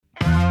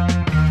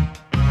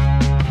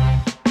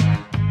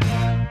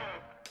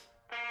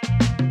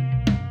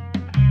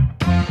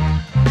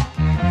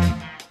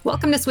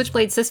Welcome to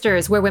Switchblade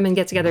Sisters, where women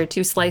get together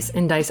to slice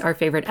and dice our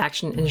favorite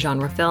action and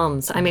genre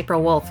films. I'm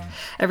April Wolf.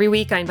 Every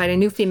week, I invite a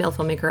new female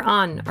filmmaker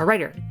on, a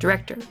writer,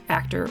 director,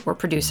 actor, or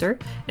producer,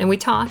 and we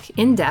talk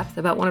in depth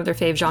about one of their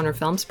fave genre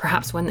films,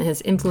 perhaps one that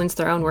has influenced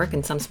their own work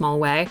in some small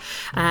way.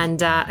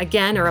 And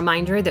again, a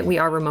reminder that we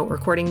are remote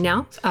recording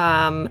now.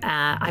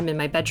 I'm in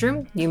my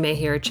bedroom. You may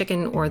hear a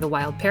chicken or the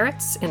wild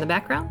parrots in the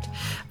background.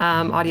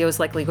 Audio is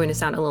likely going to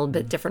sound a little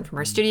bit different from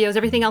our studios.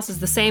 Everything else is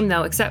the same,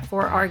 though, except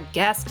for our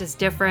guest is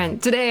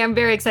different. Today, I'm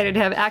very excited to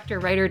have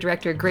actor, writer,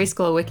 director Grace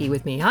Glowicki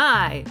with me.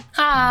 Hi.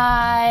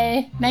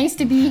 Hi. Nice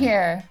to be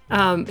here.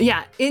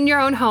 Yeah, in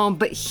your own home,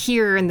 but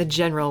here in the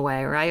general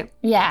way, right?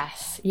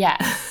 Yes.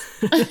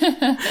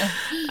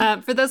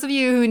 For those of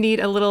you who need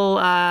a little,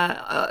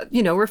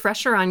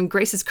 refresher on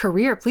Grace's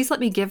career, please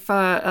let me give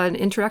an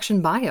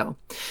introduction bio.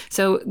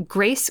 So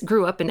Grace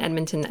grew up in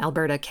Edmonton,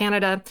 Alberta,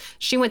 Canada.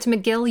 She went to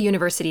McGill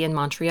University in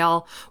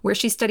Montreal, where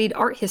she studied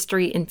art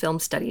history and film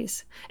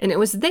studies. And it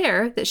was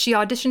there that she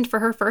auditioned for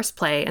her first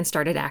play and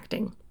started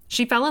acting.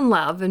 She fell in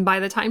love, and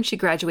by the time she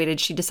graduated,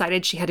 she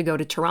decided she had to go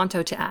to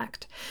Toronto to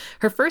act.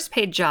 Her first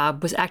paid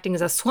job was acting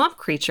as a swamp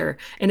creature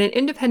in an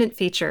independent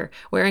feature,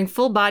 wearing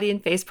full body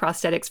and face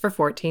prosthetics for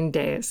 14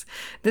 days.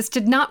 This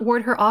did not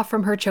ward her off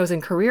from her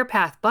chosen career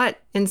path, but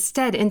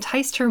instead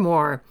enticed her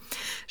more.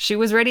 She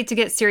was ready to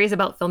get serious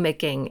about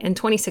filmmaking. In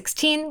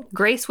 2016,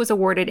 Grace was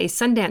awarded a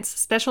Sundance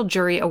Special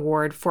Jury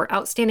Award for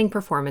Outstanding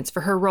Performance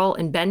for her role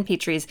in Ben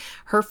Petrie's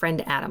Her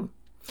Friend Adam,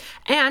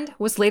 and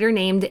was later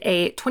named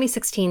a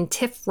 2016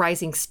 TIFF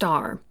Rising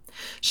Star.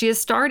 She has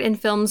starred in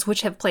films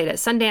which have played at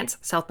Sundance,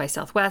 South by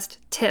Southwest,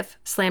 TIFF,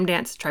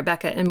 Slamdance,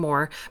 Tribeca, and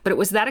more, but it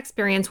was that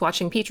experience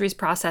watching Petrie's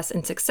process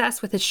and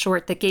success with his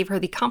short that gave her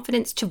the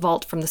confidence to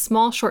vault from the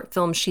small short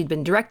films she'd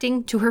been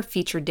directing to her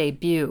feature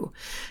debut.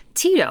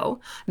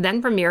 Tito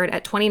then premiered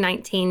at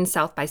 2019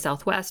 South by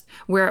Southwest,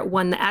 where it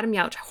won the Adam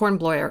Yauch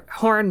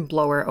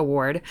Hornblower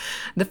Award.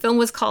 The film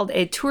was called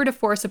a tour de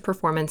force of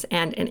performance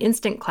and an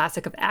instant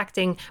classic of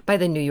acting by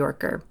The New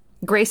Yorker.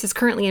 Grace is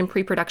currently in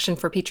pre-production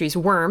for Petrie's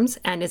Worms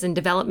and is in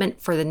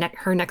development for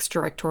her next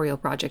directorial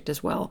project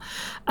as well.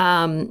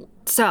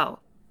 So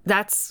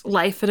that's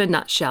life in a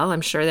nutshell.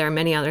 I'm sure there are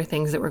many other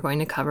things that we're going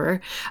to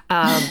cover.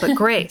 But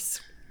Grace,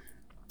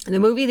 the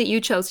movie that you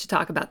chose to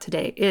talk about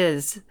today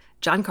is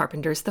John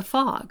Carpenter's The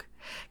Fog.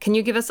 Can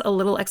you give us a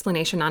little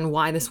explanation on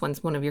why this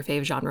one's one of your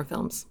fave genre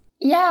films?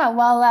 Yeah,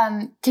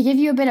 well, to give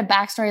you a bit of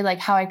backstory, like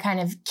how I kind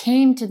of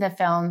came to the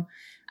film.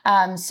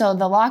 So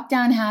the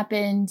lockdown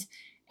happened,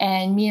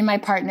 and me and my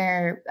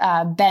partner,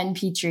 Ben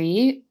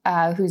Petrie,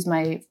 who's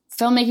my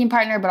filmmaking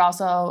partner, but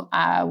also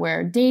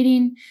we're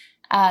dating.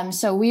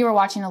 So we were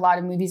watching a lot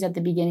of movies at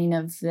the beginning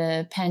of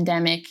the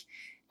pandemic,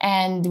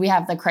 and we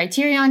have the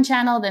Criterion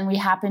channel. Then we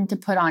happened to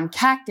put on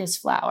Cactus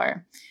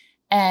Flower,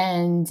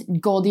 and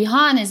Goldie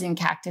Hawn is in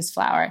Cactus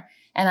Flower.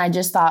 And I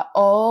just thought,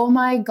 oh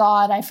my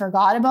God, I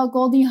forgot about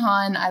Goldie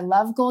Hawn. I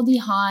love Goldie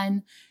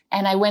Hawn.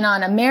 And I went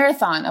on a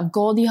marathon of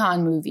Goldie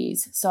Hawn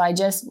movies. So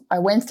I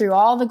went through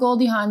all the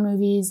Goldie Hawn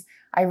movies.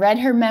 I read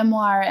her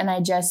memoir, and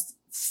I just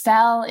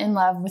fell in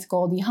love with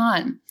Goldie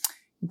Hawn.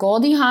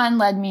 Goldie Hawn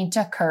led me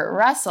to Kurt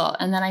Russell.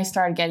 And then I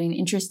started getting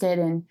interested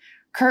in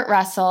Kurt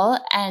Russell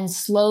and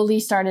slowly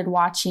started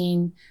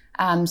watching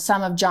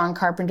some of John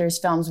Carpenter's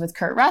films with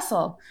Kurt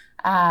Russell.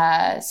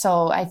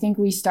 So I think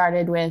we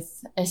started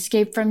with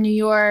Escape from New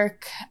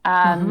York,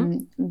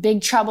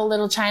 Big Trouble,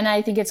 Little China,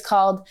 I think it's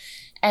called.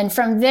 And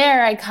from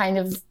there, I kind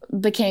of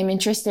became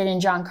interested in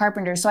John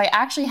Carpenter. So I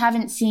actually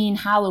haven't seen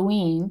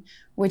Halloween,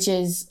 which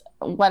is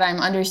what I'm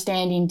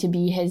understanding to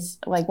be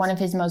one of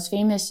his most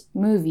famous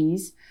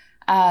movies.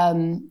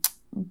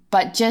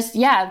 But just,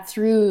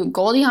 through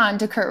Goldie Hawn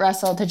to Kurt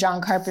Russell to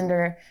John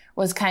Carpenter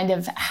was kind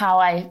of how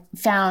I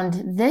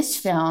found this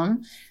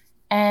film.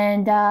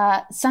 And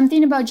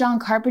something about John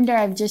Carpenter,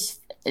 I've just,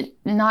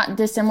 not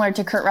dissimilar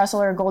to Kurt Russell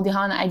or Goldie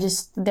Hawn,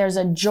 there's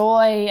a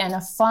joy and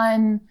a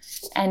fun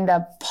and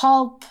a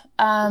pulp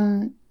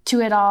to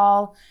it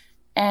all.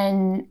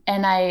 And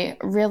I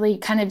really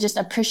kind of just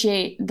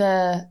appreciate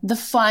the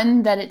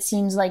fun that it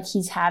seems like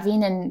he's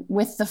having. And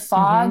with The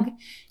Fog,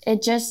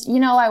 it just,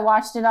 I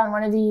watched it on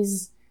one of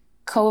these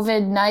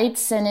COVID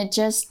nights, and it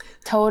just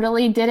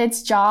totally did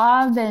its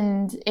job,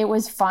 and it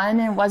was fun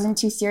and wasn't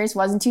too serious,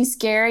 wasn't too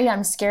scary.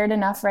 I'm scared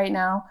enough right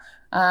now.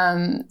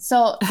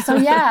 So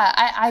yeah,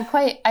 I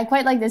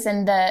quite like this.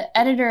 And the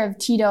editor of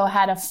Tito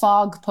had a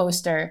Fog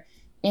poster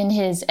in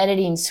his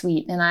editing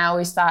suite, and I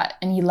always thought,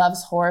 and he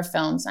loves horror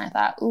films, and I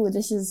thought, ooh,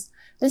 this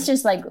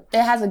just like,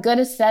 it has a good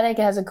aesthetic,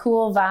 it has a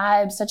cool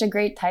vibe, such a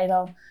great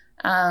title.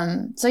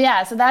 So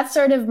that's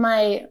sort of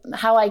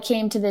how I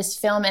came to this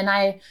film. And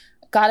I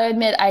gotta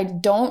admit, I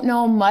don't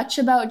know much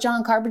about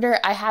John Carpenter.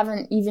 I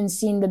haven't even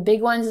seen the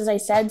big ones, as I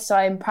said, so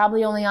I'm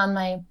probably only on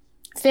my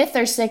 5th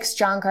or 6th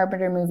John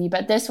Carpenter movie,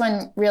 but this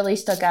one really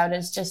stuck out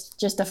as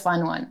just a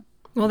fun one.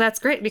 Well, that's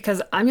great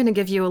because I'm going to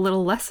give you a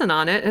little lesson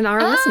on it and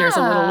our listeners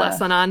a little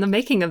lesson on the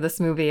making of this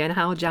movie and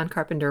how John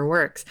Carpenter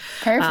works.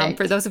 Perfect.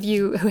 For those of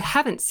you who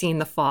haven't seen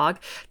The Fog,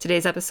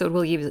 today's episode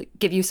will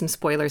give you some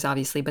spoilers,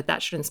 obviously, but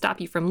that shouldn't stop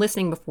you from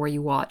listening before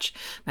you watch.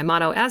 My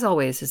motto, as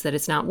always, is that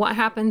it's not what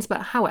happens,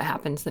 but how it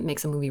happens that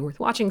makes a movie worth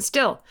watching.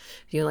 Still,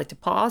 if you'd like to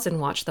pause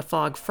and watch The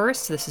Fog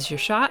first, this is your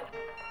shot.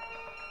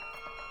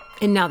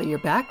 And now that you're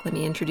back, let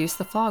me introduce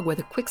The Fog with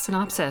a quick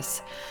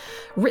synopsis.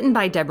 Written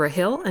by Deborah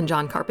Hill and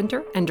John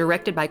Carpenter, and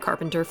directed by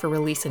Carpenter for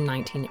release in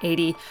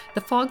 1980, The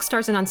Fog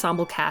stars an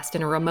ensemble cast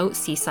in a remote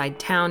seaside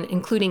town,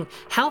 including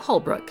Hal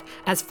Holbrook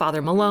as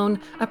Father Malone,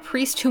 a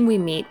priest whom we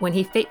meet when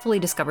he fatefully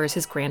discovers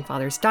his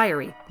grandfather's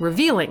diary,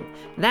 revealing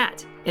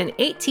that in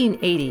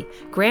 1880,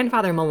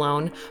 Grandfather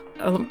Malone,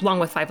 along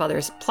with 5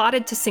 others,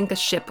 plotted to sink a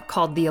ship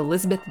called the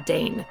Elizabeth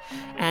Dane,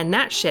 and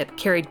that ship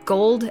carried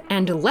gold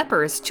and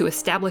lepers to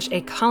establish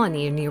a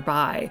colony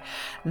nearby.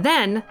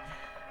 Then,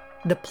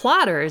 the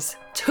plotters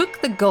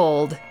took the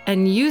gold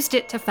and used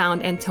it to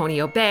found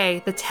Antonio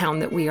Bay, the town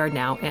that we are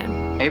now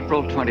in.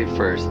 April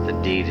 21st, the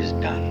deed is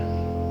done.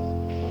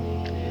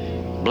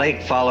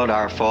 Blake followed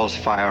our false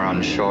fire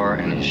on shore,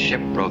 and his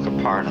ship broke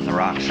apart on the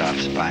rocks off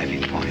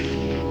Spivey Point.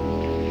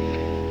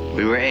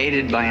 We were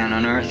aided by an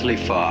unearthly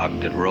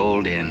fog that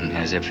rolled in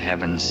as if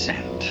heaven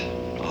sent,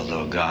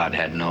 although God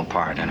had no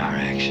part in our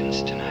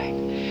actions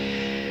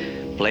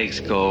tonight. Blake's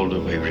gold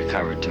will be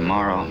recovered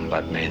tomorrow,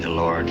 but may the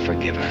Lord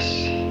forgive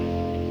us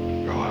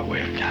for what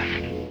we've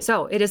done.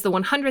 So, it is the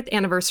 100th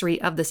anniversary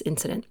of this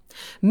incident.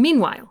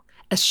 Meanwhile,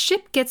 a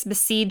ship gets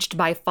besieged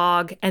by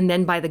fog and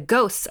then by the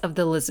ghosts of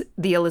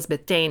the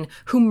Elizabeth Dane,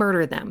 who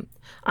murder them.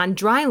 On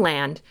dry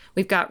land,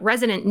 we've got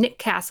resident Nick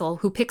Castle,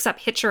 who picks up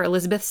hitcher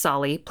Elizabeth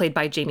Solly, played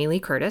by Jamie Lee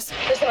Curtis.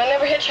 Listen, I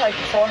never hitchhiked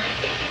before.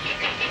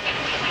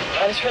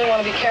 I just really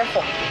want to be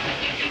careful.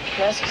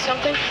 Can I ask you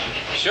something?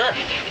 Sure.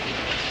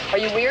 Are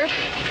you weird?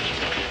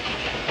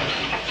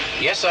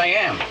 Yes, I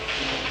am.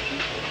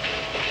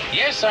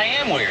 Yes, I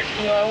am weird.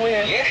 You are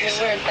weird. Yes.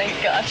 You're weird,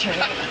 thank God you're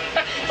weird.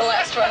 The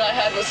last ride I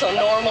had was so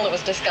normal, it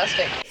was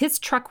disgusting. His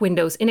truck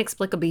windows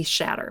inexplicably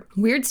shatter.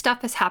 Weird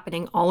stuff is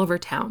happening all over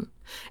town.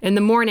 In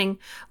the morning,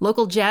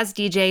 local jazz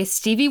DJ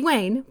Stevie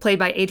Wayne, played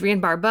by Adrienne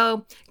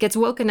Barbeau, gets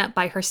woken up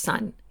by her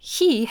son.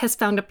 He has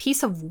found a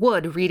piece of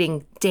wood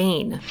reading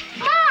Dane.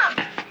 Mom!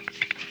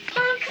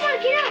 Mom, come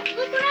on, get up.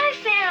 Look what I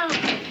found.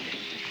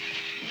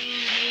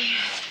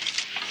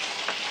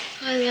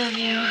 I love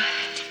you.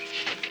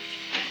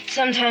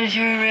 Sometimes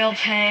you're a real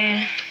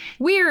pain.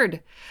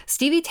 Weird!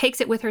 Stevie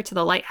takes it with her to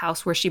the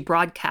lighthouse where she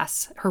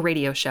broadcasts her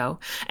radio show,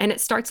 and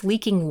it starts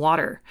leaking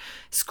water.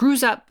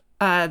 Screws up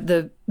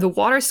the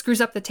water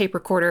screws up the tape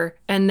recorder,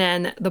 and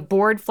then the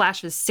board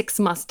flashes 6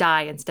 must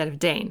die instead of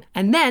Dane,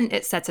 and then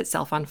it sets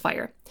itself on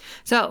fire.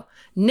 So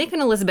Nick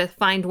and Elizabeth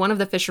find one of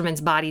the fishermen's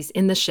bodies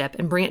in the ship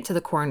and bring it to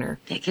the coroner.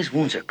 Nick, his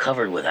wounds are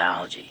covered with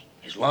algae.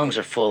 His lungs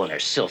are full and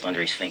there's silt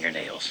under his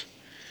fingernails.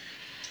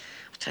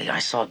 I'll tell you, I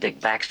saw Dick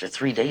Baxter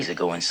 3 days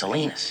ago in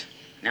Salinas.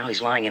 Now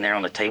he's lying in there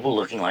on the table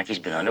looking like he's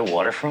been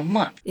underwater for a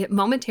month. It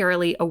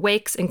momentarily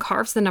awakes and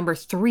carves the number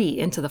 3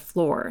 into the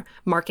floor,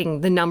 marking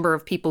the number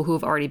of people who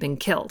have already been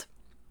killed.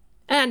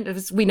 And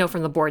as we know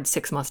from the board,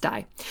 6 must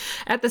die.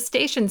 At the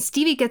station,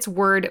 Stevie gets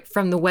word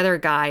from the weather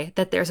guy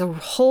that there's a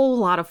whole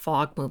lot of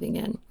fog moving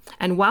in.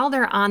 And while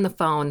they're on the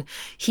phone,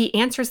 he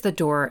answers the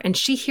door and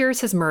she hears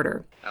his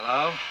murder.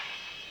 Hello?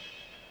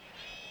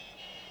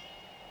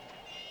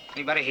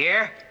 Anybody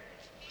here?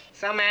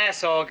 Some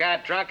asshole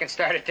got drunk and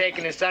started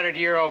taking this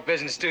 100-year-old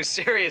business too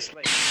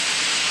seriously.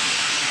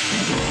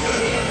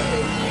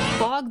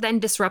 Fog then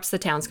disrupts the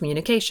town's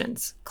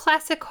communications.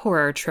 Classic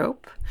horror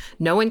trope.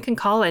 No one can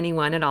call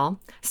anyone at all.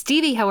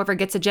 Stevie, however,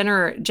 gets a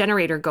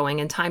generator going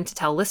in time to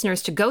tell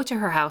listeners to go to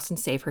her house and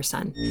save her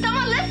son.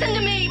 Someone listen to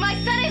me! My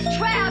son is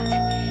trapped!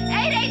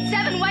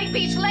 887 White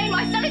Beach Lane!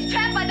 My son is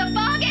trapped by the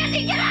fog!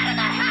 Andy, get out of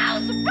the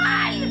house!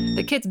 Run!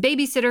 The kid's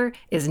babysitter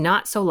is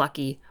not so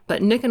lucky,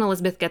 but Nick and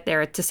Elizabeth get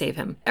there to save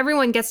him.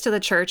 Everyone gets to the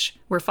church,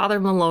 where Father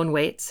Malone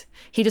waits.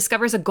 He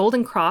discovers a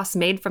golden cross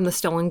made from the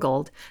stolen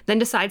gold, then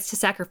decides to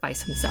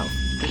sacrifice himself.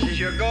 This is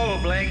your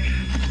gold, Blake.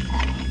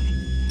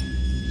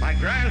 My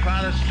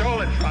grandfather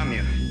stole it from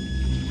you.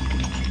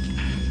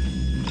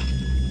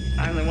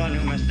 I'm the one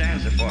who must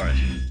answer for it.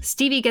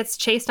 Stevie gets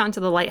chased onto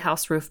the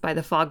lighthouse roof by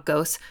the fog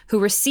ghosts, who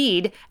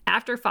recede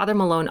after Father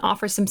Malone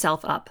offers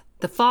himself up.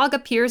 The fog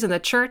appears in the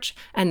church,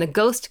 and the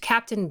ghost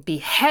captain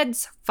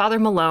beheads Father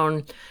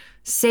Malone,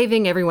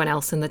 saving everyone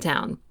else in the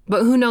town.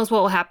 But who knows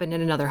what will happen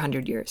in another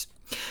 100 years.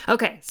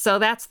 Okay, so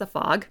that's The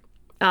Fog.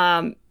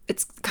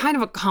 It's kind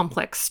of a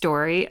complex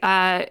story.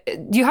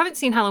 You haven't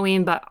seen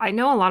Halloween, but I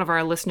know a lot of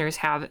our listeners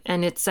have,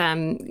 and it's,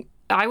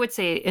 I would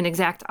say, an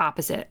exact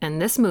opposite.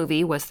 And this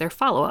movie was their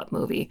follow-up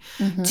movie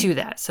to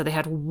that. So they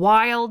had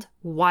wild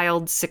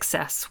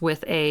success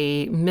with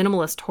a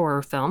minimalist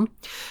horror film,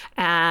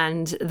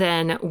 and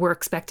then were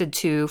expected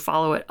to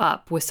follow it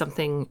up with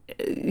something,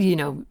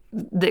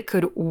 that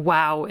could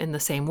wow in the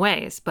same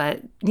ways.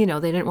 But, they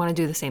didn't want to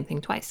do the same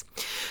thing twice.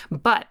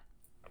 But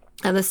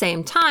At the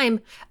same time,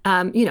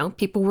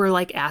 people were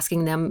like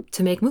asking them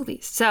to make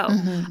movies. So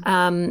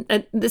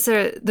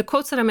the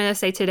quotes that I'm going to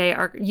say today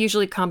are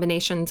usually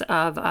combinations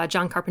of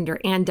John Carpenter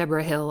and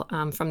Deborah Hill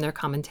from their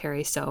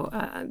commentary. So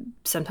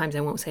sometimes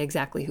I won't say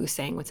exactly who's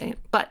saying what's saying it.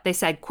 But they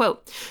said,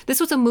 quote, "This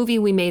was a movie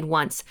we made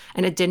once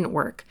and it didn't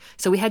work.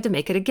 So we had to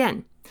make it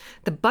again.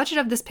 The budget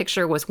of this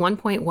picture was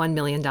 $1.1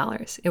 million.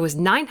 It was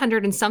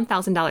 $900 and some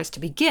thousand to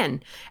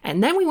begin.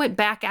 And then we went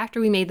back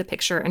after we made the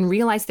picture and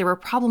realized there were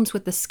problems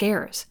with the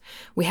scares.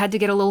 We had to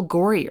get a little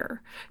gorier.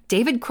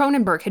 David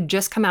Cronenberg had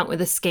just come out with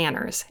The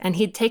Scanners, and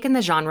he'd taken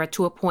the genre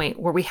to a point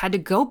where we had to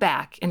go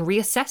back and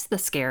reassess the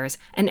scares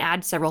and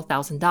add several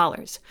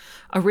 $1,000s.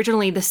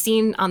 Originally, the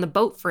scene on the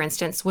boat, for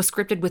instance, was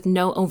scripted with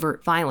no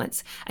overt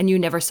violence, and you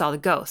never saw the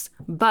ghosts.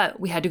 But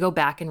we had to go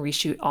back and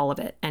reshoot all of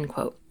it," end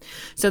quote.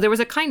 So there was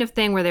a kind of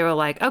thing where they were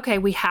like, okay,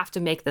 we have to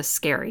make this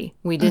scary.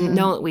 We didn't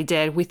know what we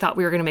did. We thought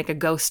we were going to make a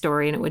ghost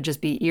story and it would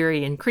just be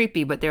eerie and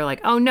creepy. But they're like,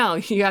 oh, no,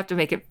 you have to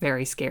make it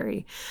very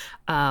scary.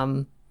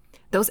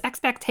 Those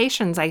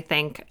expectations, I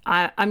think,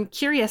 I'm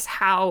curious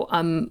how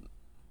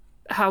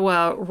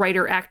a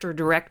writer, actor,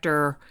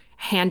 director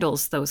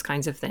handles those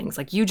kinds of things.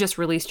 Like you just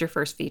released your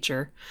first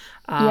feature.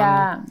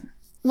 Yeah.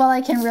 Well, I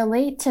can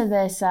relate to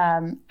this.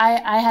 I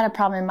had a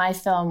problem in my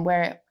film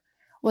where it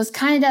was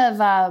kind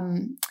of,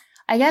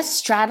 I guess,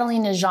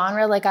 straddling a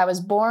genre. Like I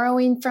was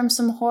borrowing from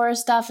some horror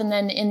stuff. And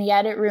then in the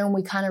edit room,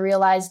 we kind of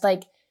realized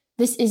like,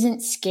 this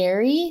isn't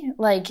scary.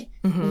 Like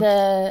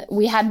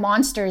we had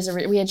monsters,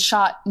 we had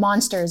shot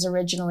monsters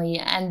originally,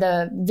 and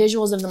the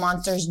visuals of the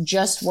monsters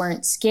just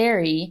weren't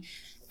scary.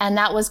 And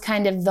that was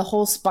kind of the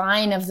whole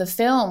spine of the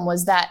film,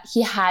 was that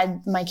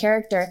my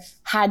character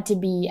had to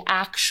be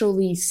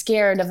actually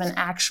scared of an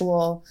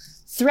actual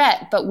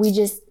threat. But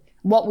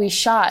what we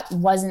shot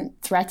wasn't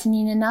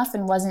threatening enough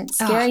and wasn't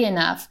scary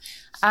enough.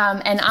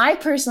 And I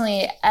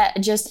personally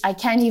I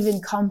can't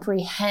even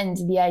comprehend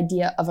the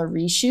idea of a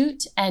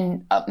reshoot.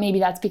 And maybe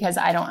that's because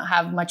I don't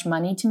have much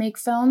money to make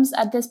films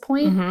at this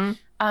point.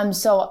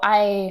 So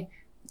I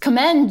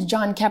commend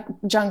John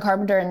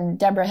Carpenter and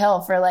Deborah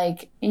Hill for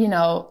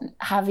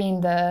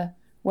having the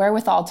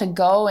wherewithal to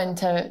go and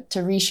to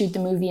reshoot the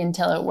movie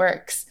until it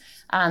works.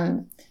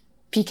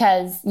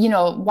 Because,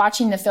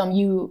 watching the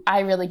film, I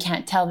really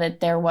can't tell that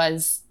there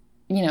was,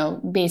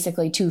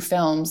 basically two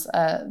films,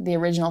 the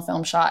original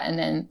film shot and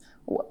then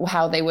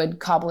how they would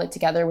cobble it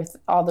together with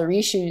all the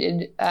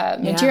reshooted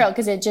material,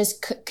 because it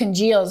just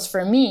congeals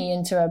for me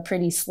into a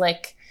pretty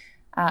slick,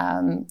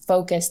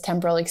 focused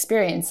temporal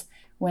experience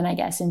when I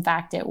guess, in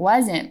fact, it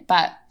wasn't.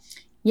 But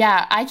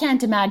yeah, I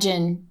can't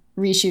imagine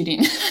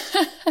reshooting.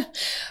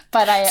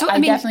 But I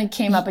definitely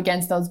came up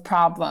against those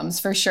problems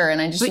for sure.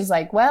 And I just was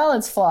like, well,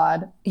 it's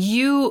flawed.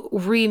 You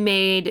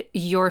remade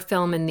your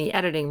film in the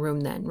editing room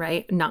then,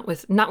 right? Not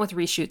with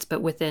reshoots,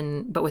 but with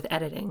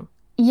editing.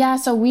 Yeah.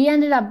 So we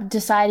ended up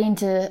deciding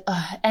to,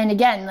 and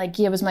again, like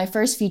it was my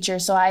first feature.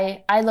 So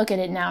I look at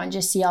it now and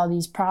just see all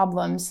these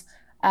problems.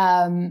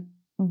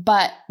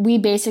 But we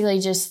basically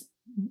just,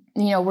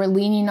 we're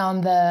leaning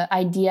on the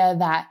idea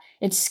that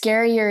it's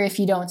scarier if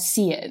you don't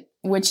see it,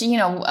 which,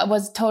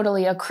 was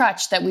totally a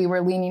crutch that we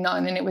were leaning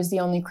on. And it was the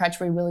only crutch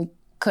we really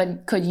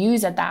could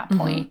use at that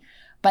point.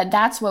 But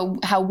that's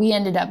how we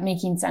ended up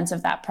making sense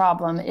of that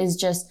problem, is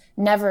just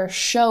never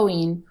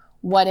showing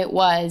what it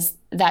was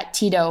that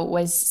Tito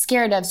was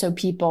scared of, so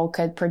people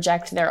could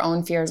project their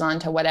own fears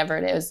onto whatever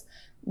it is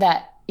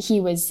that he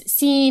was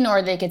seeing,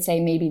 or they could say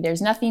maybe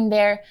there's nothing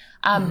there.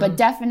 But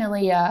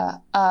definitely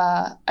a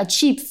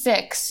cheap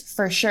fix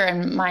for sure.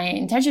 And my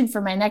intention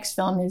for my next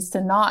film is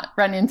to not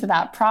run into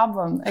that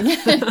problem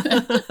again.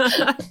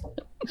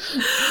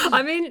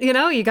 I mean,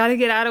 you got to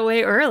get out of the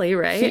way early,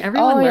 right?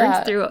 Everyone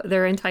learns through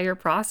their entire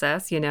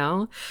process,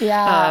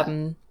 Yeah.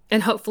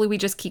 And hopefully we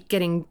just keep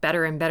getting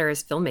better and better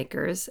as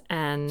filmmakers.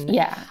 And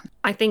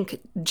I think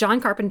John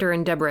Carpenter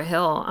and Deborah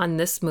Hill on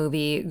this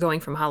movie, Going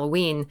from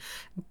Halloween,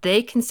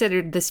 they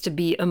considered this to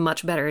be a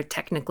much better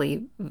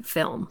technically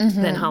film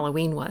than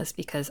Halloween was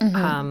because,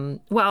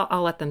 well,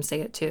 I'll let them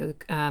say it too,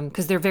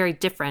 because they're very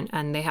different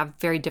and they have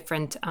very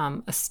different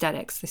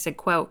aesthetics. They said,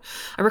 quote,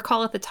 "I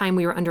recall at the time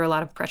we were under a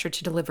lot of pressure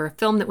to deliver a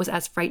film that was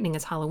as frightening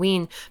as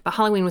Halloween, but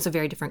Halloween was a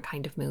very different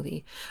kind of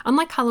movie.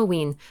 Unlike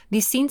Halloween,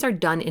 these scenes are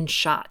done in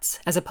shots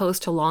as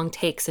opposed to long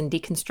takes and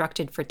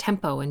deconstructed for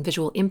tempo and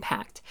visual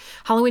impact.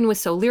 Halloween was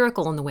so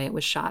lyrical in the way it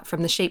was shot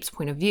from the shape's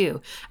point of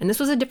view, and this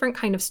was a different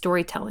kind of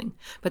storytelling.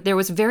 But there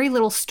was very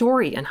little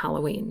story in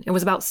Halloween. It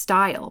was about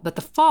style, but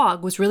The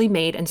Fog was really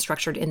made and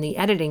structured in the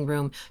editing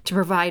room to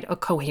provide a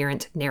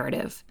coherent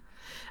narrative.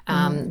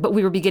 But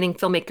we were beginning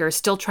filmmakers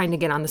still trying to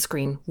get on the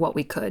screen what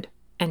we could,"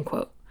 end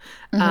quote.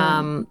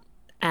 And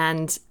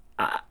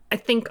I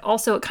think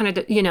also it kind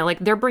of, like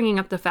they're bringing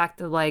up the fact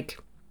that like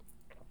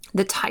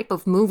the type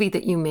of movie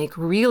that you make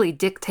really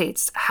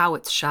dictates how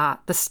it's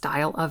shot, the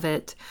style of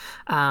it.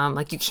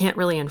 Like you can't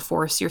really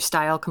enforce your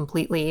style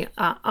completely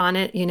on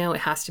it. You know,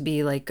 it has to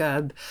be like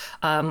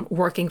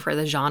working for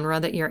the genre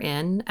that you're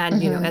in.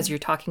 And, you know, as you're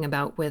talking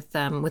about with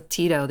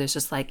Tito, there's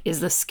just like, is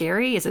this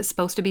scary? Is it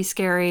supposed to be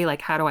scary?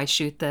 Like, how do I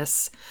shoot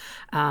this?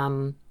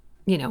 You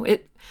know,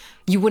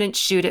 you wouldn't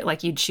shoot it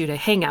like you'd shoot a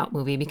hangout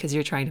movie because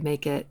you're trying to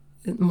make it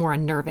more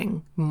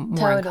unnerving,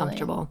 more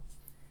uncomfortable.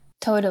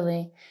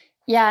 Totally.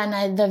 Yeah,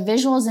 and the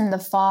visuals in the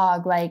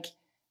fog, like,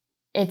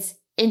 it's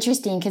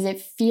interesting because it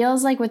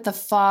feels like with the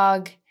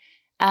fog,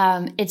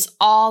 it's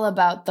all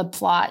about the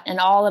plot and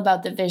all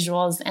about the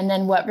visuals. And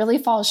then what really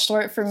falls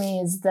short for me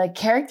is the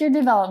character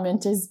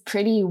development is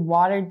pretty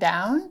watered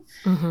down.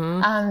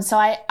 So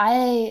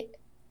I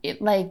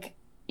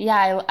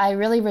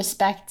really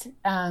respect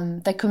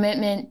the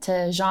commitment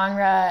to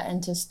genre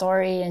and to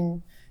story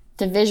and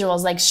to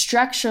visuals. Like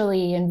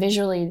structurally and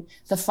visually,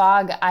 the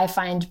fog I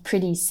find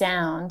pretty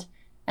sound.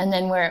 And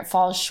then where it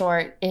falls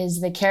short is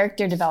the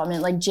character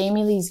development. Like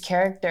Jamie Lee's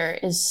character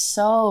is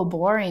so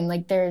boring.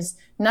 Like there's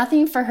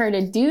nothing for her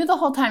to do the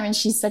whole time. And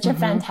she's such a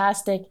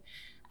fantastic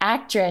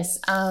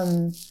actress.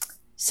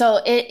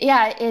 So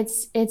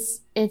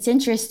it's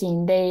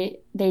interesting.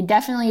 They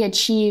definitely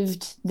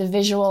achieved the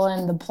visual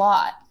and the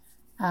plot.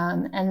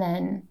 And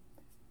then,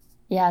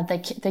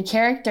 the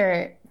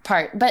character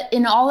part. But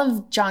in all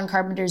of John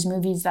Carpenter's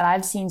movies that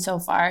I've seen so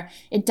far,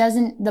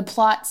 the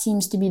plot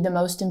seems to be the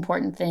most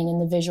important thing,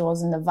 and the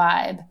visuals and the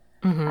vibe.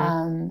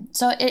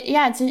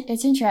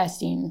 It's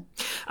interesting.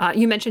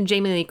 You mentioned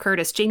Jamie Lee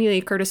Curtis. Jamie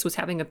Lee Curtis was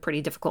having a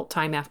pretty difficult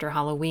time after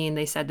Halloween.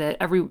 They said that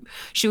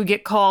she would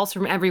get calls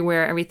from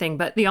everywhere, everything.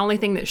 But the only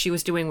thing that she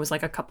was doing was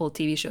like a couple of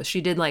TV shows.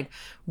 She did like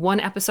one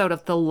episode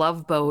of The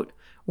Love Boat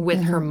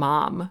with her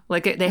mom.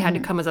 Like they had to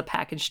come as a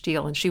package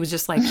deal, and she was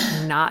just like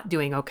not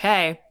doing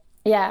okay.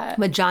 Yeah.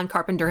 But John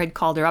Carpenter had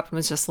called her up and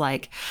was just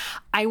like,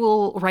 I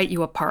will write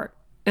you a part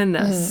in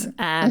this,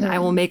 and I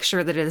will make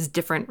sure that it is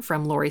different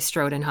from Laurie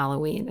Strode in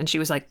Halloween. And she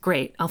was like,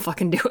 great, I'll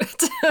fucking do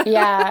it.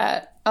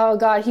 Yeah. Oh,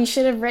 God, he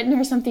should have written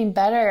her something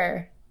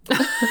better.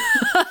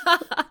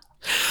 I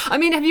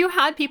mean, have you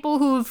had people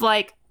who've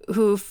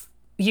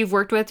you've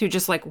worked with who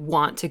just like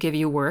want to give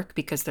you work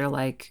because they're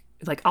like,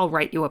 I'll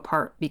write you a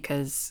part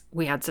because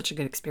we had such a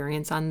good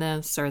experience on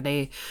this, or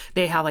they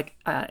have like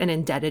an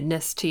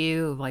indebtedness to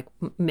you of like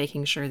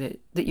making sure that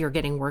you're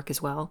getting work as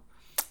well?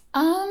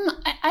 I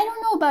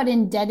don't know about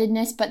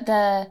indebtedness, but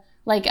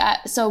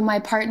so my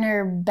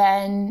partner,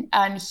 Ben,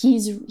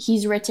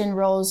 he's written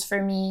roles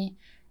for me,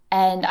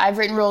 and I've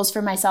written roles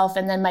for myself.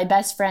 And then my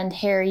best friend,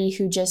 Harry,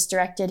 who just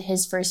directed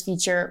his first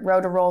feature,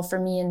 wrote a role for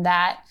me in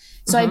that.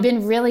 So I've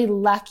been really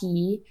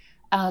lucky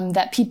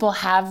that people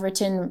have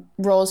written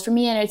roles for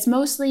me, and it's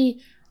mostly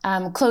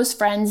close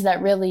friends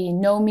that really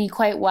know me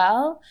quite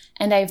well.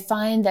 And I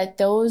find that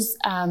those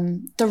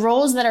the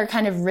roles that are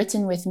kind of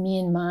written with me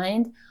in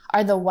mind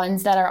are the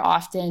ones that are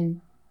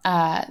often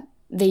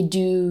they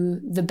do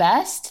the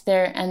best.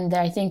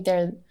 I think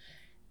they're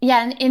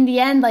and in the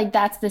end, like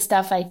that's the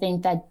stuff I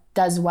think that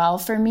does well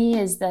for me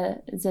is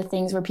the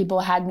things where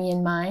people had me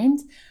in mind.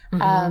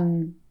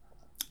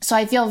 So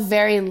I feel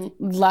very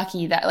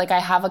lucky that like I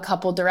have a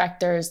couple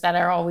directors that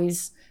are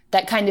always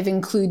that kind of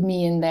include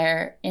me in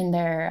their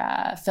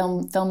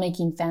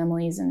filmmaking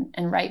families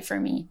and write for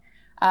me.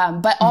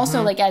 But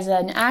also like as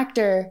an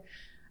actor,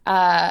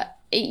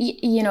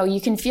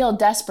 you can feel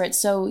desperate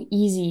so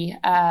easy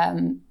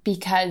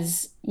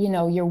because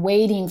you're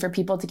waiting for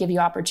people to give you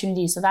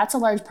opportunities. So that's a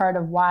large part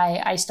of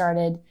why I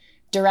started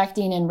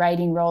directing and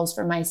writing roles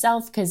for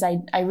myself, because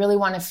I really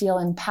want to feel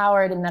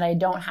empowered and that I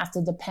don't have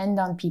to depend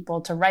on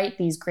people to write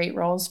these great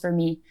roles for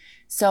me.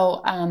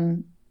 So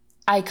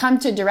I come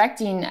to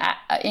directing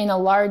in a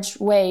large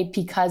way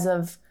because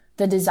of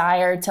the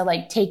desire to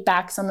like take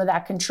back some of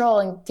that control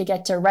and to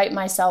get to write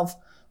myself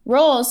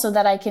roles so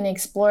that I can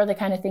explore the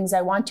kind of things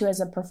I want to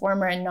as a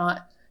performer and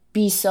not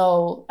be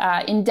so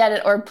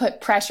indebted or put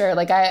pressure.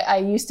 Like I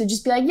used to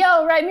just be like,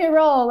 yo, write me a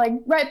role, like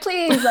write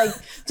please, like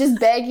just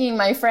begging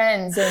my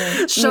friends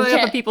and showing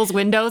up at people's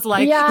windows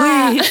like,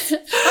 please,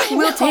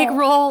 we'll take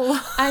role.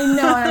 I know. And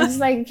I'm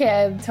just like,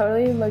 okay, I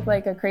totally look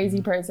like a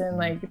crazy person.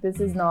 Like this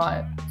is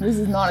not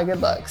a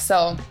good look.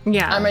 So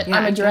I'm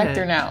a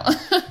director now.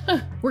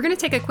 We're going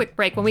to take a quick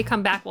break. When we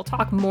come back, we'll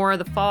talk more of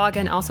The Fog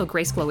and also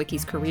Grace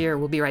Glowicky's career.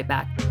 We'll be right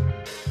back.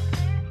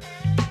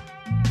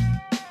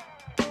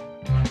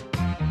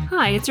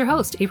 Hi, it's your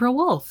host, April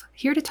Wolf,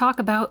 here to talk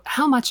about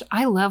how much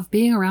I love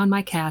being around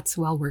my cats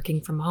while working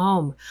from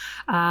home.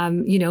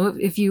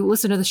 If you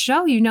listen to the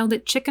show, you know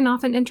that Chicken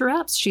often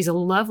interrupts. She's a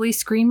lovely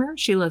screamer.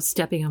 She loves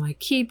stepping on my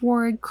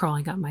keyboard,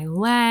 crawling up my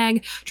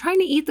leg, trying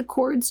to eat the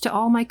cords to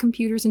all my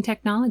computers and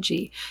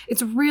technology.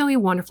 It's really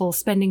wonderful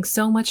spending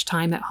so much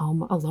time at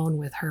home alone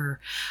with her.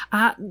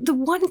 The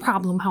one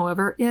problem,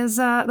 however, is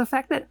the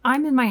fact that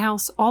I'm in my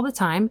house all the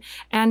time,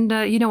 and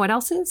you know what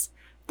else is?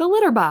 The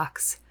litter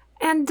box.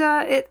 And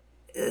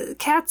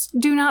cats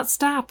do not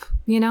stop,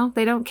 They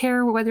don't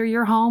care whether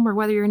you're home or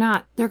whether you're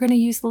not. They're going to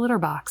use the litter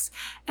box.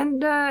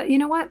 And you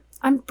know what?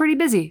 I'm pretty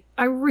busy.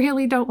 I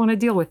really don't want to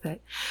deal with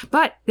it.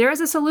 But there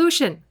is a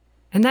solution,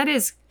 and that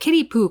is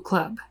Kitty Poo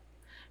Club.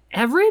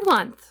 Every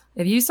month,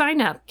 if you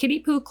sign up, Kitty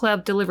Poo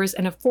Club delivers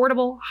an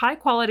affordable,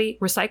 high-quality,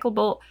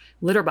 recyclable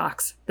litter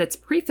box that's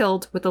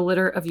pre-filled with the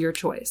litter of your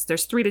choice.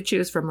 There's 3 to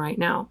choose from right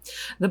now.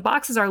 The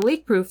boxes are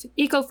leak-proof,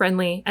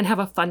 eco-friendly, and have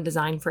a fun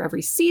design for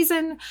every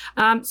season.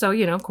 So,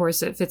 of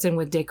course, it fits in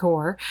with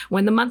decor.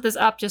 When the month is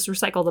up, just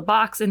recycle the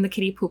box, and the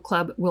Kitty Poo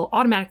Club will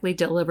automatically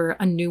deliver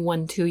a new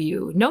one to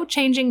you. No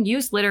changing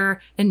used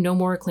litter, and no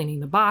more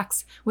cleaning the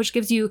box, which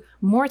gives you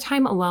more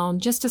time alone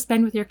just to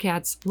spend with your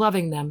cats,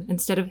 loving them,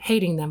 instead of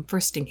hating them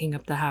for stinking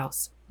up the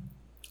house.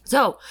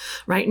 So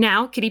right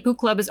now, Kitty Poo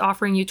Club is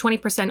offering you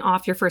 20%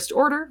 off your first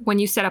order when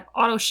you set up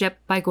auto ship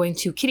by going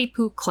to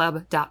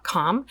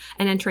kittypooclub.com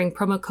and entering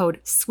promo code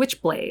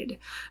Switchblade.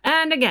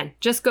 And again,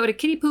 just go to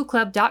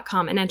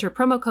kittypooclub.com and enter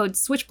promo code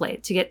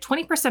Switchblade to get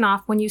 20%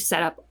 off when you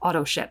set up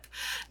auto ship.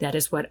 That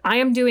is what I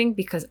am doing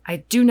because I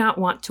do not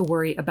want to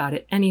worry about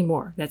it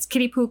anymore. That's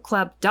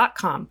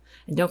kittypooclub.com.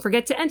 And don't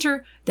forget to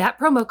enter that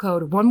promo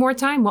code one more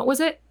time. What was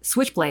it?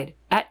 Switchblade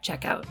at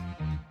checkout.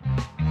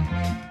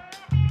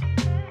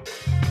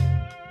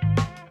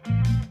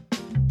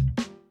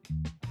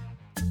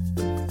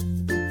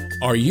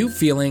 Are you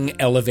feeling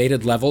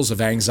elevated levels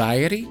of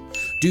anxiety?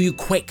 Do you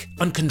quake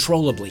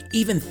uncontrollably,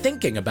 even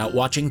thinking about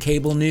watching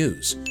cable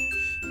news?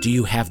 Do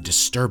you have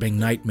disturbing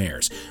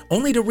nightmares,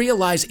 only to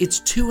realize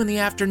it's 2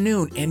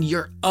 p.m. and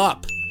you're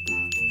up?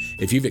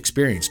 If you've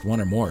experienced one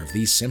or more of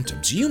these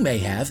symptoms, you may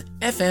have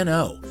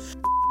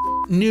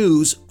FNO,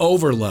 news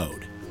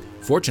overload.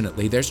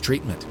 Fortunately, there's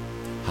treatment.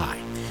 Hi,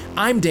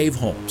 I'm Dave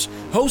Holmes,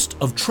 host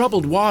of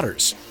Troubled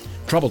Waters.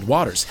 Troubled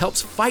Waters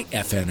helps fight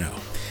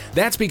FNO.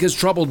 That's because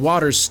Troubled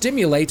Waters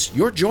stimulates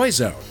your joy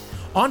zone.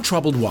 On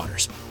Troubled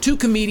Waters, 2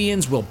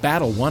 comedians will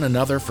battle one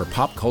another for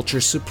pop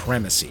culture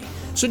supremacy.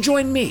 So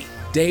join me,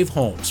 Dave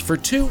Holmes, for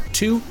 2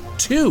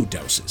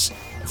 doses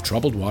of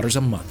Troubled Waters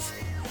a month.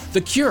 The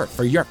cure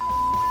for your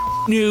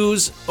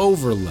news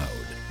overload.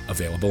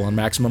 Available on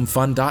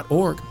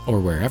MaximumFun.org or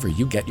wherever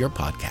you get your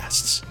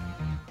podcasts.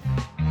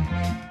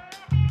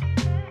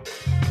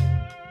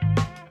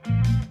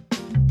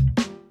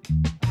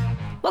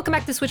 Welcome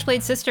back to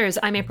Switchblade Sisters.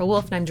 I'm April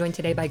Wolf, and I'm joined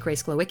today by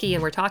Grace Glowicki,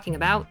 and we're talking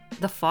about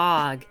The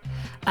Fog.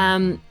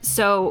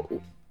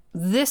 So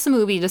this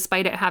movie,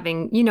 despite it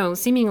having,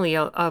 seemingly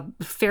a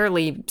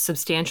fairly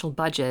substantial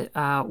budget,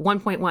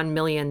 1.1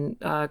 million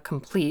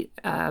complete,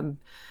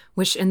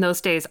 which in those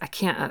days,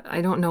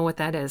 I don't know what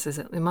that is.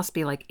 It must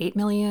be like 8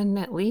 million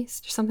at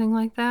least, or something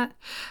like that.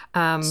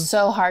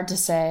 So hard to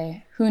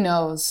say. Who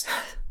knows?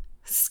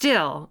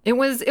 Still, it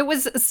was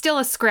still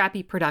a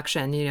scrappy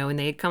production, and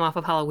they had come off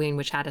of Halloween,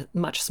 which had a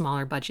much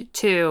smaller budget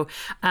too.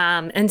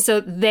 And so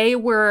they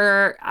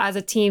were, as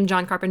a team,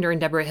 John Carpenter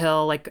and Deborah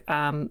Hill,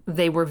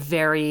 they were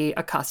very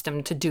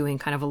accustomed to doing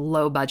kind of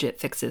low budget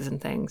fixes and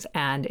things.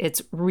 And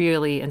it's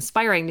really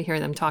inspiring to hear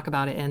them talk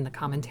about it in the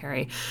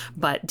commentary.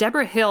 But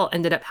Deborah Hill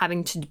ended up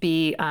having to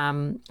be,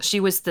 she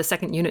was the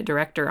second unit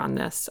director on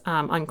this,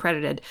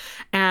 uncredited,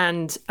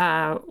 and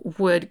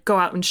would go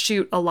out and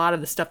shoot a lot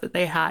of the stuff that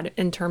they had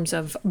in terms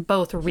of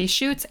both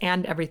reshoots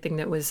and everything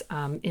that was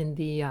in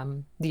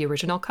the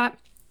original cut.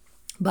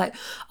 But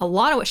a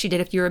lot of what she did,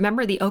 if you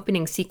remember the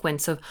opening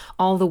sequence of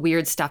all the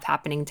weird stuff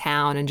happening in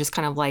town and just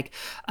kind of like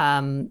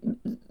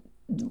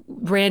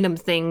random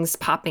things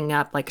popping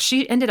up,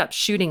 she ended up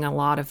shooting a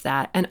lot of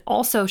that and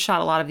also shot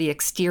a lot of the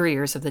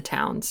exteriors of the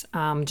towns,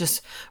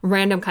 just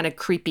random kind of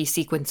creepy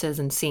sequences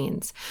and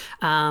scenes.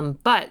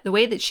 But the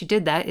way that she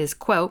did that is,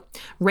 quote,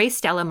 Ray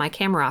Stella, my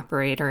camera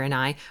operator, and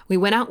I, we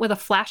went out with a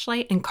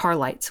flashlight and car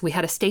lights. We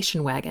had a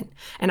station wagon,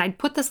 and I'd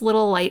put this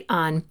little light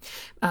on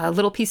a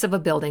little piece of a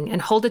building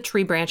and hold a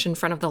tree branch in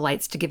front of the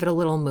lights to give it a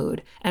little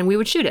mood, and we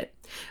would shoot it.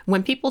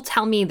 When people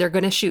tell me they're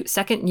going to shoot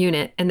second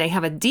unit and they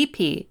have a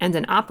DP and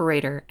an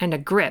operator and a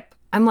grip,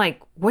 I'm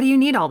like, what do you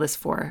need all this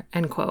for?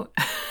 End quote.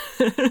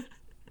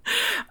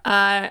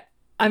 I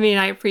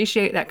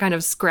appreciate that kind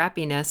of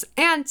scrappiness.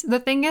 And the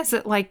thing is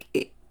that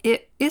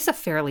it is a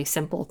fairly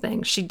simple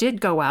thing. She did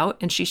go out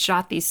and she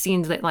shot these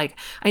scenes that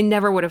I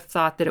never would have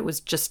thought that it was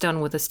just done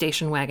with a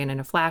station wagon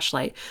and a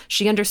flashlight.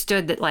 She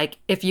understood that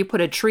if you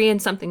put a tree in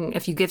something,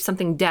 if you give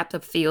something depth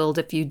of field,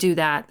 if you do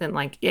that, then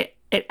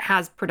it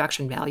has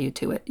production value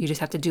to it. You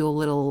just have to do a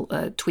little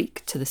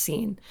tweak to the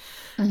scene.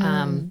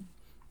 Mm-hmm.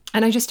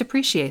 And I just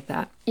appreciate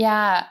that.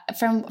 Yeah.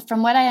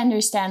 From what I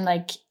understand,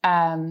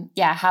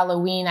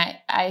 Halloween,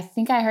 I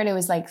think I heard it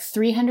was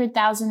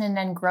 300,000 and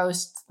then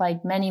grossed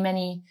many,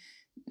 many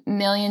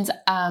millions.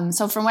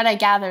 So from what I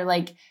gather,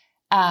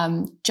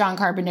 John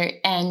Carpenter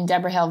and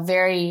Deborah Hill,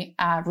 very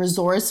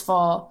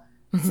resourceful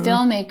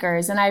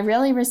filmmakers. And I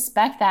really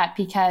respect that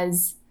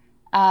because,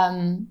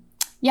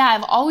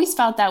 I've always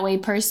felt that way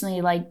personally.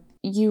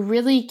 You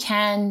really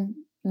can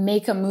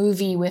make a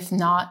movie with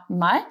not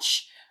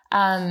much.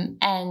 And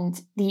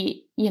in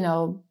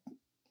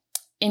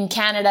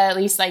Canada, at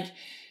least,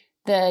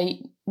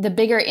 the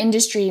bigger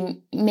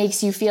industry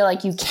makes you feel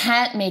like you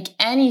can't make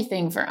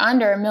anything for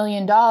under $1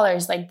 million.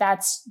 Like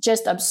that's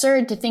just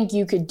absurd to think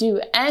you could do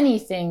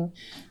anything.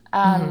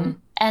 And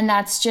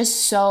that's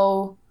just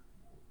so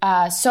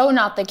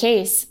not the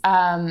case.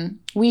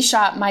 We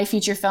shot my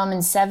feature film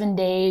in 7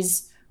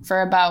 days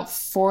for about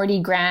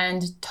 40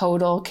 grand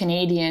total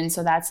Canadian.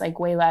 So that's like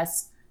way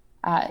less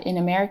in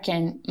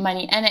American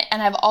money.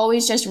 And I've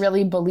always just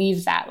really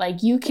believed that,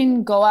 like, you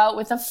can go out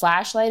with a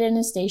flashlight and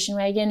a station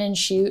wagon and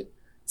shoot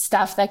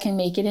stuff that can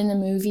make it in the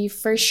movie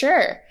for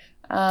sure.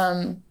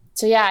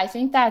 So yeah, I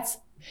think that's,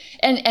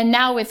 and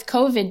now with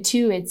COVID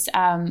too, it's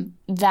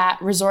that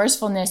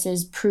resourcefulness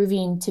is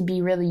proving to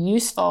be really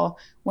useful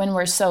when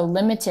we're so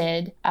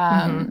limited.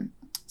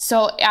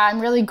 So I'm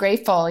really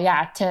grateful,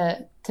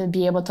 to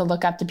be able to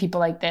look up to people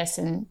like this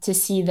and to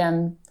see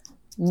them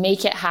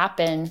make it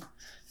happen.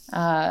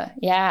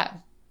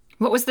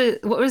 What was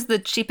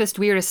the cheapest,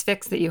 weirdest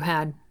fix that you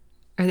had,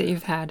 or that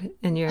you've had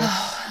in your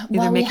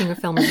either making a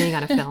film or being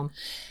on a film?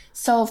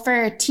 So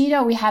for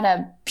Tito, we had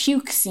a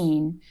puke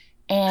scene,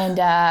 and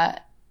I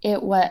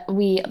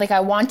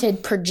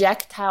wanted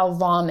projectile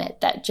vomit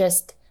that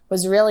just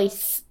was really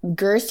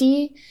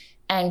girthy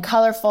and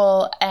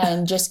colorful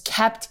and just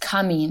kept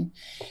coming.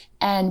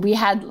 And we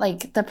had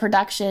like the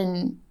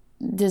production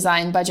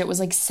design budget was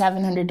like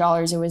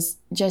 $700. It was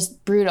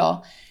just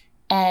brutal.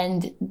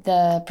 And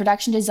the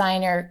production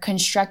designer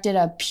constructed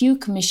a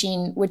puke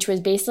machine, which was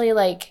basically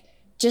like,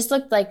 just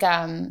looked like,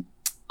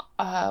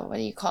 what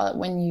do you call it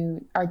when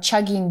you are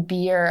chugging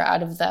beer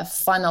out of the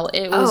funnel?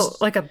 It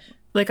was like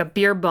a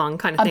beer bong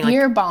kind of thing. A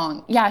beer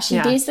bong. Yeah,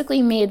 she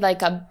basically made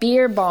like a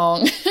beer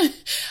bong,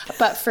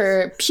 but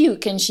for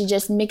puke. And she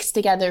just mixed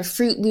together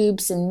Fruit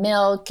Loops and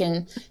milk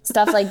and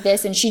stuff like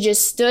this. And she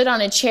just stood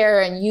on a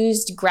chair and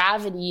used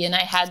gravity. And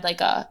I had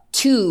like a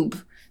tube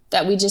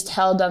that we just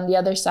held on the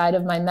other side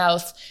of my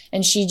mouth.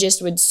 And she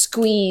just would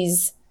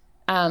squeeze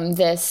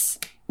this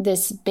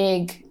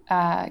big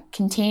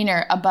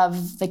container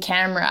above the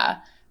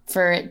camera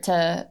for it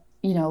to,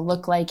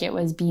 look like it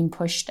was being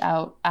pushed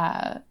out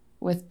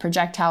with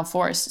projectile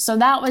force. So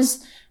that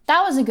was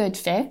a good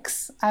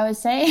fix, I would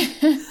say.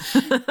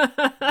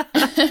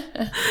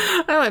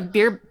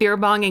 Beer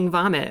bonging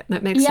vomit.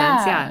 That makes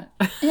sense. Yeah.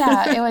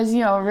 Yeah. It was,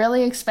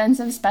 really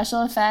expensive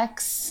special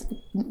effects,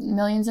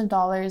 millions of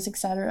dollars,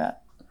 etc.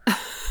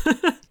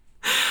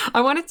 I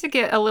wanted to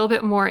get a little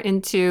bit more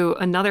into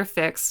another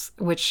fix,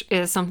 which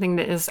is something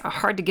that is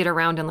hard to get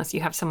around unless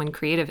you have someone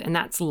creative, and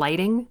that's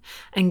lighting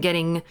and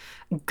getting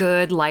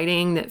good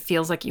lighting that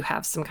feels like you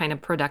have some kind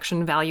of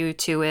production value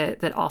to it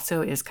that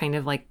also is kind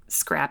of like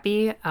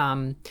scrappy.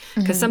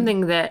 Because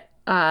something that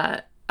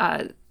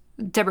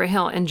Deborah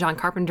Hill and John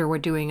Carpenter were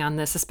doing on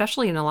this,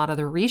 especially in a lot of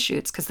the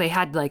reshoots, because they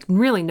had like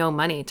really no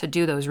money to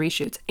do those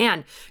reshoots.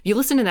 And if you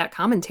listen to that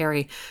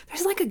commentary,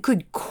 there's like a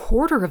good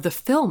quarter of the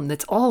film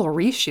that's all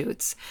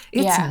reshoots.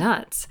 It's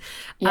nuts.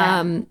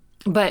 Yeah.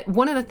 But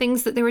one of the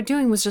things that they were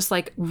doing was just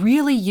like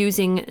really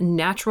using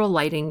natural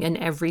lighting in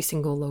every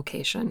single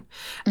location.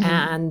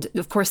 And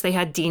of course they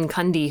had Dean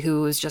Cundy,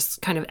 who was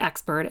just kind of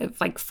expert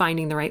at like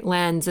finding the right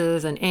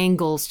lenses and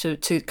angles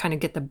to kind of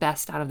get the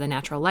best out of the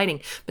natural lighting.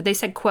 But they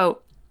said,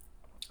 quote,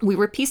 "We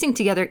were piecing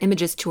together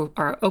images to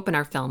open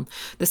our film.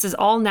 This is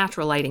all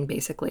natural lighting,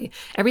 basically.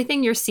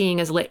 Everything you're seeing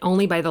is lit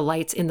only by the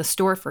lights in the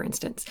store, for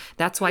instance.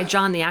 That's why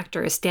John, the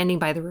actor, is standing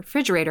by the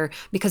refrigerator,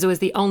 because it was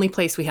the only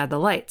place we had the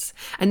lights.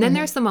 And then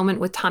there's the moment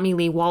with Tommy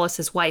Lee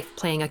Wallace's wife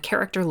playing a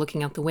character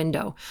looking out the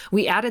window.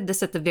 We added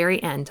this at the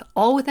very end,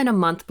 all within a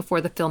month before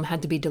the film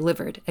had to be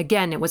delivered.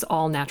 Again, it was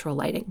all natural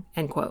lighting,"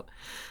 end quote.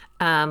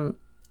 And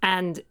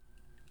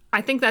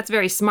I think that's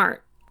very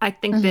smart. I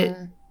think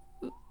that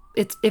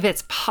if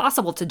it's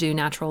possible to do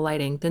natural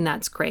lighting, then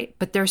that's great.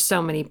 But there's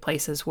so many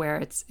places where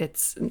it's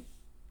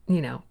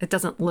it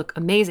doesn't look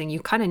amazing. You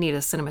kind of need a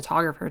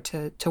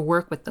cinematographer to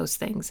work with those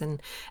things and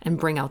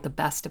bring out the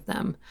best of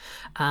them.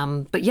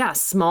 But yeah,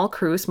 small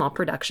crew, small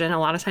production. A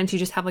lot of times you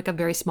just have like a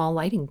very small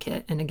lighting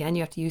kit. And again,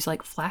 you have to use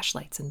like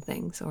flashlights and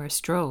things or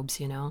strobes,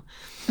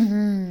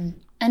 And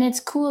it's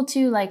cool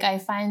too. Like I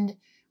find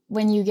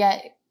when you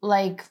get,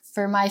 like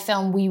for my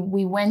film,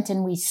 we went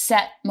and we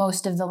set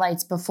most of the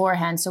lights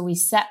beforehand. So we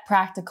set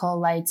practical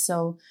lights.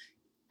 So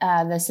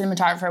the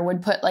cinematographer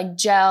would put like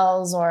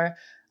gels or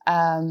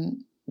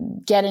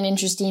get an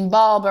interesting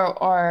bulb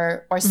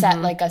or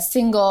set like a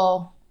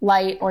single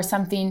light or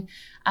something.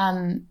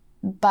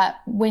 But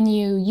when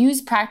you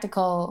use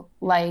practical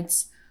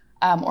lights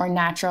or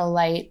natural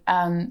light,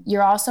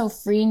 you're also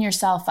freeing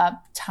yourself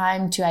up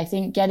time to, I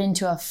think, get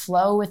into a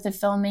flow with the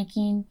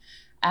filmmaking.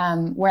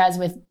 Whereas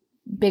with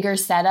bigger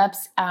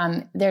setups,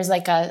 there's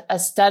like a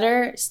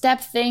stutter step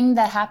thing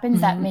that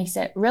happens that makes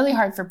it really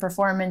hard for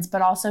performance,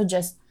 but also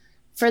just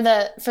for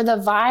the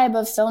vibe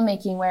of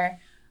filmmaking, where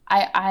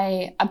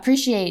I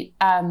appreciate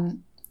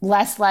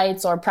less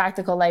lights or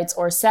practical lights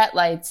or set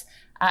lights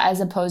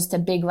as opposed to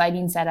big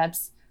lighting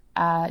setups,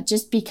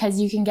 just because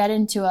you can get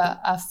into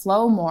a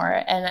flow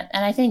more. And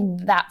I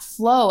think that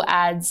flow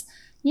adds,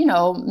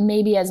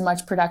 maybe as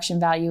much production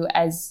value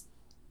as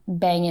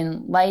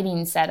banging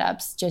lighting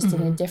setups, just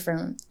in a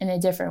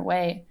different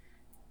way.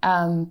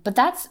 But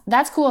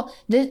that's cool.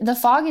 The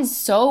fog is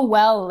so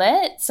well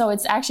lit, so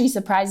it actually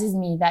surprises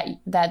me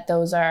that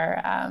those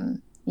are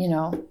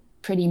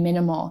pretty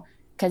minimal,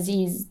 because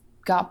he's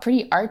got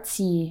pretty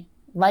artsy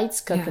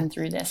lights cooking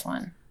through this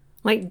one.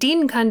 Like,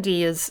 Dean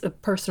Cundey is a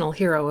personal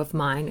hero of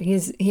mine.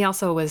 He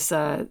also was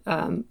I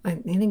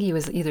think he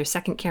was either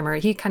second camera.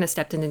 He kind of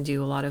stepped in and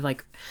do a lot of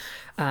like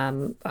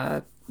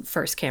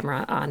first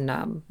camera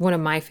on one of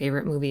my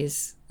favorite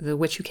movies, The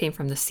Witch Who Came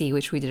from the Sea,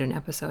 which we did an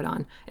episode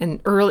on, and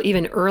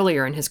even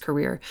earlier in his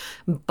career.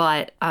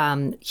 But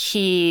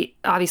he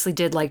obviously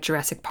did like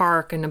Jurassic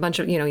Park and a bunch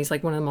of, he's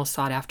like one of the most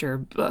sought after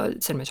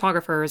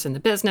cinematographers in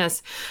the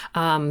business.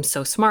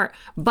 So smart.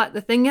 But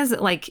the thing is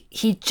that like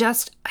he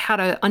just had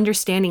an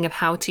understanding of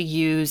how to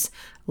use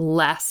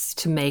less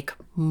to make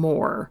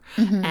more.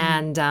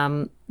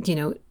 And,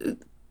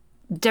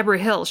 Deborah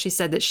Hill, she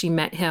said that she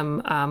met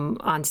him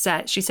on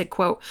set. She said,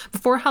 quote,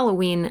 "Before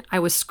Halloween, I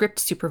was script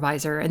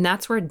supervisor, and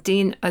that's where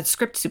Dean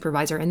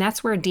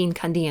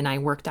Cundey and I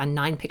worked on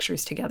 9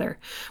 pictures together.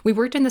 We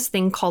worked in this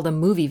thing called a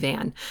movie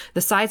van,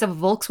 the size of a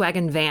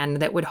Volkswagen van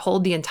that would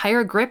hold the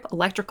entire grip,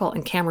 electrical,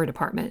 and camera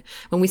department.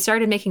 When we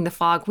started making The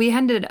Fog, we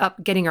ended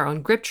up getting our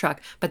own grip truck,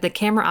 but the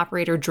camera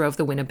operator drove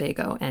the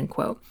Winnebago," end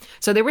quote.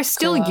 So they were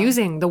still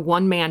using the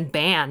one-man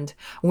band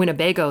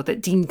Winnebago that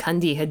Dean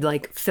Cundey had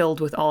like filled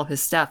with all of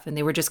his stuff,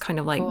 and they were just kind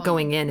of like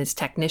going in as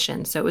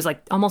technicians. So it was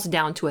like almost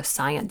down to a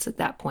science at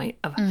that point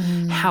of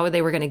how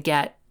they were going to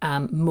get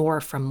more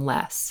from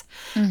less.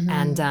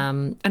 And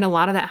a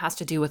lot of that has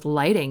to do with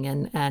lighting.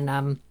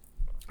 And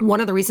one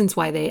of the reasons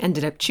why they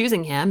ended up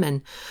choosing him,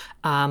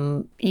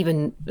 and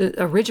even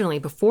originally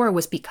before,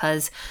 was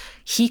because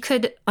he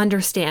could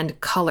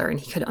understand color and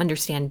he could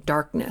understand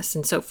darkness.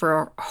 And so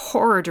for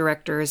horror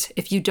directors,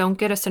 if you don't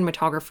get a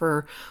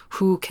cinematographer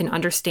who can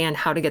understand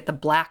how to get the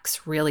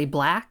blacks really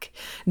black,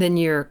 then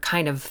you're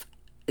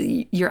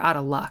out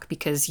of luck,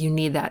 because you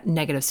need that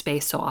negative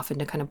space so often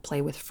to kind of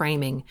play with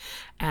framing.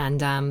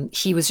 And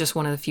he was just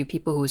one of the few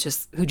people who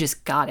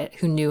just got it,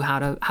 who knew how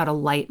to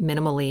light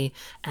minimally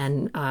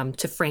and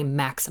to frame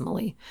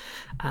maximally.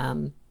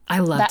 I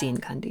love Dean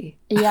Cundey.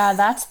 Yeah,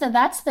 that's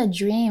the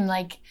dream.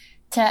 Like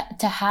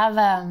to have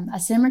a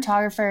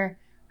cinematographer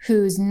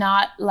who's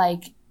not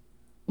like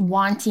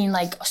wanting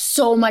like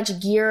so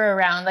much gear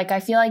around. Like I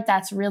feel like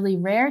that's really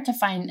rare to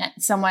find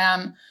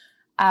someone.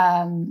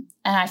 And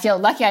I feel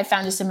lucky I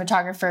found a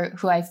cinematographer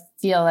who I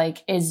feel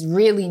like is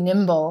really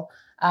nimble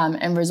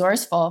and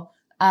resourceful.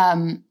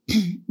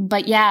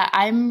 But yeah,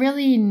 I'm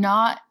really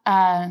not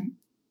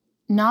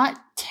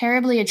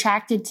terribly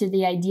attracted to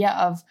the idea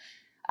of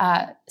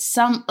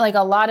some like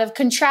a lot of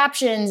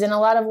contraptions and a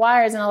lot of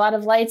wires and a lot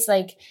of lights.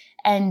 Like,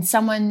 and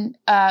someone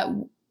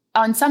on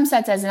some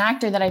sets as an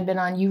actor that I've been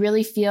on, you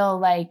really feel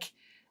like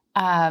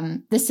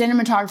the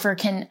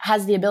cinematographer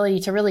has the ability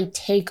to really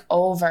take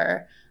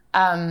over.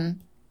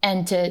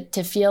 And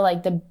to feel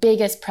like the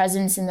biggest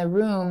presence in the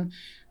room,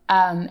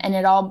 and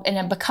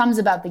it becomes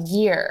about the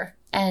gear,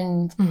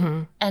 and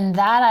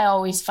that I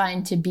always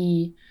find to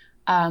be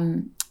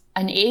an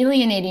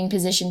alienating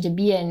position to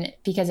be in,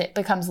 because it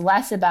becomes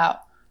less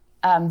about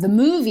the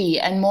movie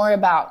and more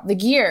about the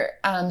gear.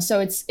 So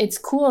it's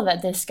cool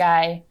that this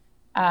guy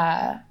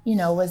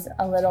was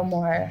a little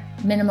more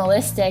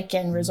minimalistic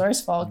and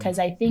resourceful, because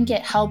I think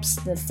it helps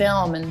the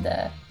film and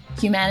the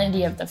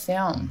humanity of the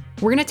film.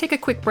 We're going to take a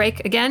quick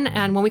break again,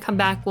 and when we come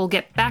back, we'll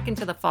get back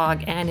into The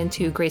Fog and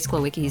into Grace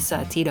Glowicki's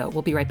Tito.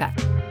 We'll be right back.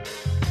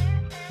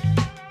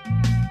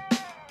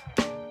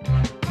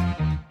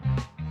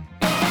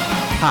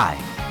 Hi,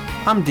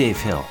 I'm Dave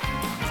Hill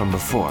from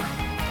Before,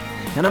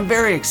 and I'm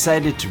very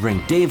excited to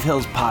bring Dave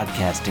Hill's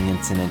podcasting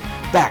incident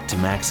back to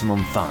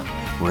Maximum Fun,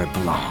 where it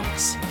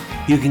belongs.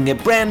 You can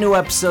get brand new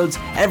episodes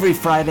every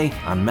Friday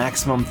on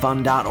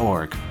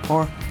MaximumFun.org,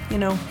 or,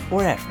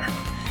 wherever.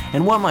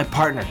 And what my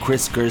partner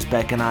Chris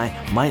Gersbeck and I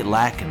might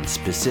lack in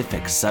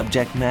specific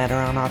subject matter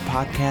on our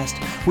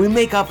podcast, we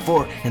make up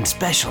for in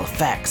special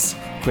effects.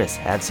 Chris,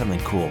 add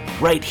something cool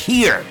right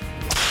here.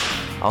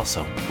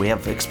 Also, we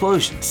have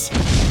explosions,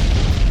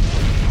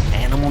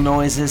 animal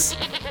noises,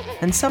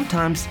 and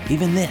sometimes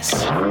even this.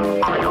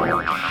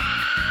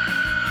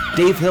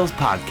 Dave Hill's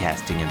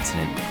podcasting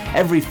incident,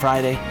 every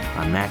Friday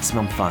on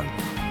Maximum Fun.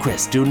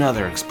 Chris, do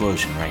another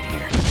explosion right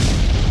here.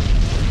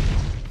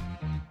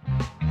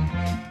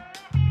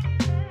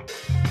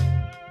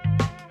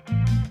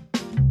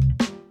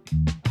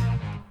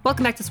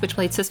 Welcome back to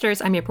Switchblade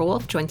Sisters. I'm April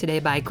Wolf, joined today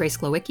by Grace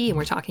Glowicki, and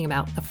we're talking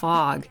about The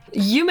Fog.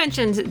 You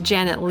mentioned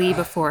Janet Leigh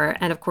before,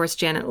 and of course,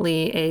 Janet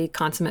Leigh, a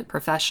consummate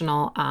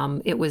professional.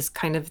 It was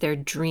kind of their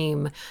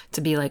dream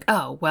to be like,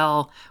 oh,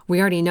 well,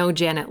 we already know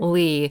Janet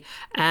Leigh,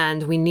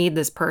 and we need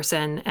this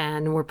person,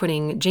 and we're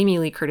putting Jamie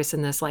Lee Curtis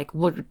in this, like,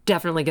 we're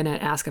definitely going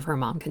to ask if her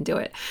mom can do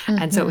it.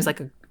 And so it was like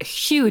a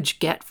huge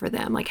get for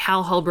them, like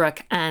Hal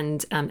Holbrook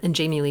and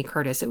Jamie Lee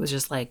Curtis. It was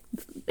just like,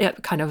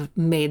 it kind of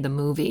made the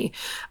movie.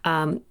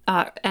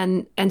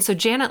 And so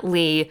Janet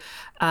Leigh,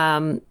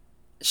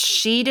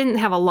 she didn't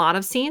have a lot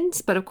of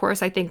scenes, but of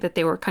course I think that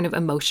they were kind of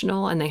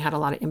emotional and they had a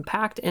lot of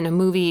impact. In the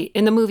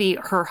movie,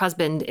 her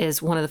husband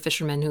is one of the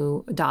fishermen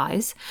who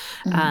dies.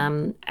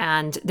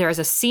 And there's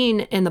a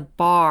scene in the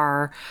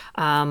bar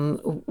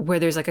where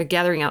there's like a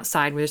gathering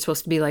outside where there's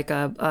supposed to be like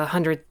a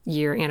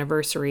 100-year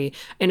anniversary.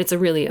 And it's a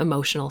really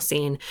emotional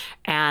scene.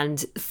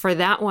 And for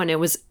that one, it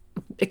was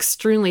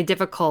extremely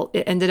difficult.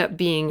 It ended up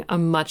being a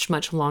much,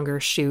 much longer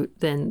shoot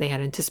than they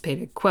had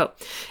anticipated. Quote,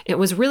 "It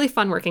was really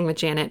fun working with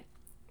Janet.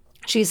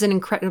 She's an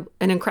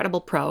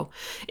incredible pro.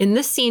 In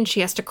this scene,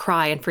 she has to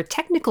cry, and for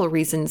technical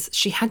reasons,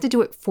 she had to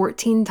do it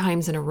 14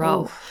 times in a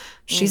row.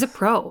 She's a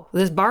pro.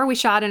 This bar we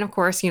shot in, of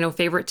course,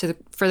 favorite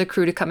for the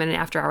crew to come in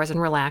after hours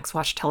and relax,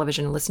 watch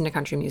television, and listen to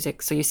country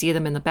music. So you see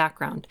them in the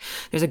background.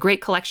 There's a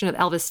great collection of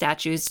Elvis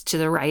statues to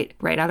the right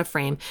out of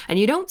frame. And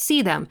you don't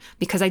see them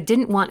because I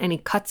didn't want any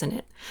cuts in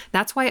it.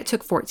 That's why it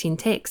took 14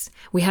 takes.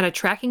 We had a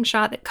tracking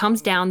shot that comes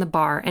down the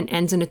bar and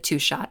ends in a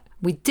 2-shot.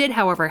 We did,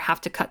 however,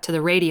 have to cut to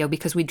the radio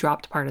because we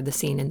dropped part of the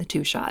scene in the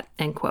 2-shot,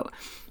 end quote.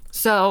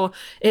 So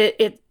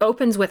it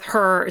opens with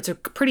her. It's a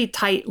pretty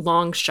tight,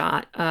 long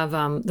shot of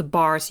the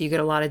bar, so you get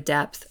a lot of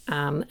depth.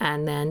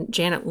 And then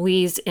Janet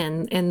Leigh's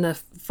in the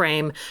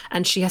frame,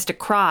 and she has to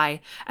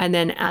cry. And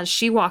then as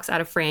she walks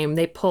out of frame,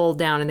 they pull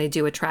down and they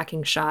do a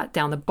tracking shot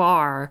down the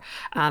bar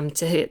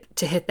to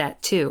hit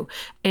that too.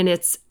 And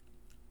it's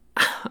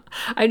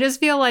I just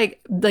feel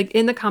like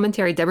in the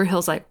commentary, Debra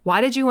Hill's like,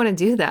 "Why did you want to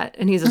do that?"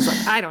 And he's just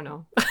like, "I don't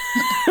know."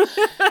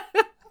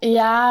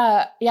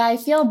 Yeah, I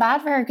feel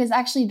bad for her because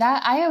actually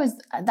that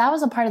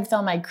was a part of the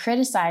film I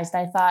criticized.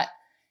 I thought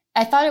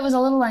it was a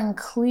little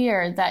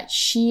unclear that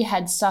she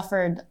had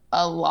suffered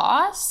a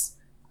loss,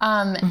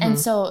 and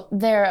so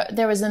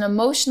there was an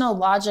emotional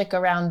logic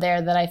around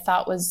there that I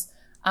thought was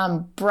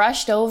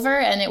brushed over,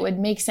 and it would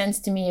make sense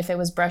to me if it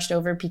was brushed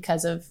over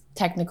because of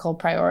technical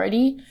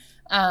priority.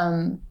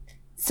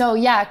 So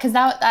yeah, because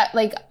that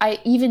like I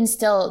even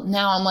still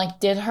now I'm like,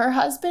 did her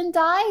husband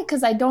die?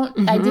 Because I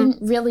didn't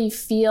really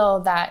feel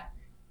that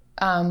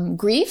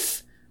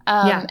grief.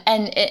 And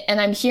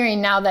I'm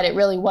hearing now that it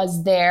really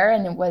was there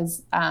and it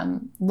was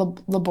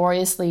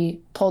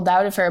laboriously pulled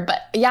out of her.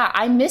 But yeah,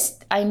 I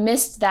missed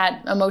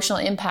that emotional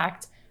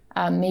impact,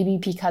 maybe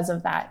because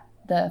of that,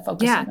 the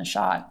focus on the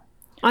shot.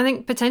 I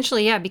think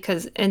potentially, yeah,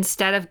 because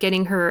instead of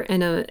getting her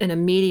in a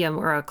medium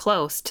or a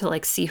close to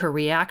like see her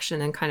reaction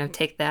and kind of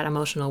take that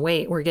emotional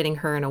weight, we're getting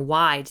her in a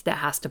wide that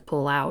has to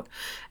pull out.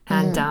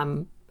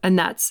 And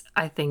that's,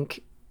 I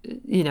think,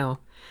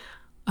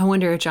 I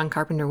wonder if John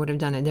Carpenter would have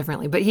done it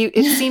differently, but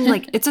it seemed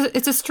like it's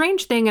a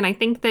strange thing. And I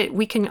think that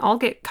we can all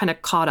get kind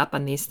of caught up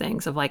on these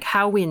things of like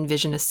how we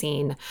envision a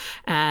scene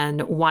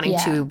and wanting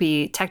to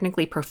be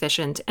technically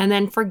proficient and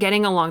then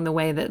forgetting along the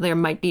way that there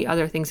might be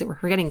other things that we're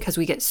forgetting because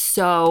we get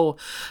so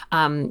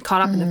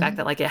caught up in the fact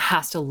that like it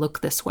has to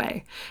look this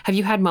way. Have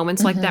you had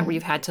moments like that where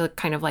you've had to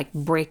kind of like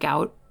break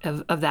out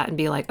of that and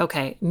be like,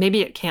 okay,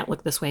 maybe it can't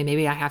look this way.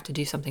 Maybe I have to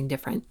do something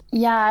different.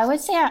 Yeah, I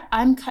would say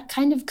I'm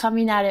kind of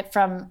coming at it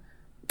from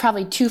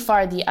probably too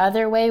far the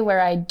other way where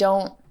I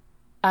don't,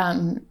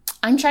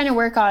 I'm trying to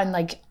work on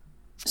like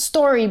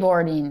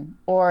storyboarding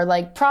or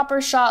like proper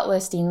shot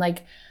listing.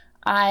 Like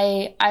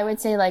I would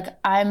say like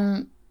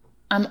I'm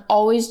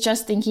always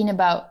just thinking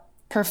about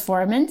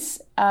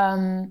performance.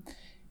 And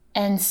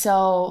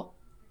so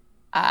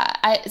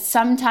I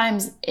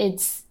sometimes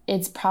it's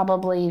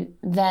probably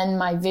then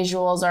my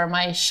visuals or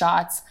my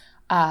shots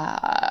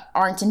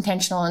aren't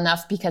intentional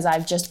enough because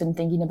I've just been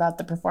thinking about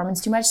the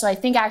performance too much. So I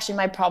think actually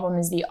my problem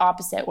is the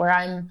opposite, where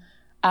I'm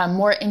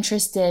more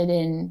interested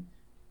in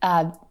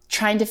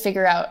trying to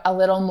figure out a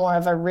little more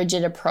of a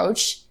rigid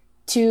approach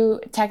to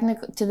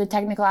the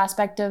technical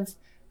aspect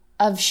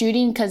of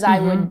shooting. Because I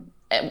would,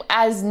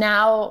 as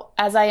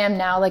I am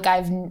now, like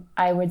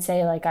I would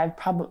say like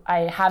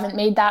I haven't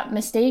made that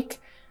mistake.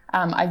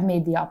 I've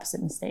made the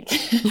opposite mistake.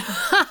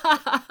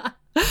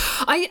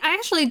 I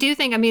actually do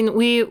think, I mean,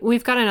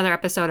 we've got another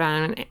episode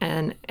on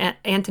an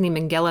Anthony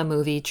Minghella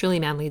movie, Truly,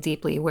 Madly,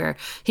 Deeply, where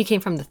he came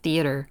from the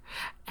theater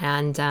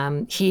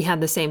and he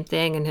had the same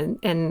thing.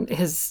 And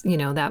his,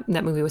 that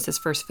movie was his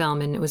first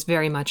film, and it was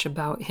very much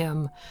about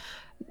him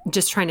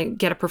just trying to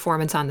get a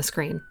performance on the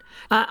screen.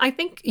 I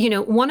think,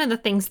 one of the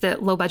things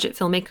that low budget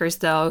filmmakers,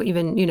 though,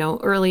 even,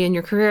 early in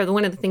your career,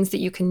 one of the things that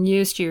you can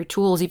use to your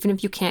tools, even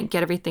if you can't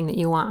get everything that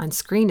you want on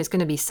screen, is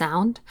going to be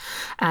sound.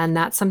 And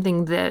that's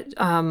something that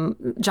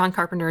John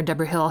Carpenter and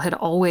Debra Hill had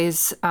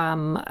always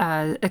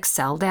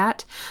excelled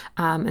at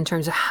in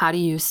terms of how to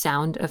use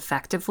sound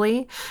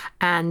effectively.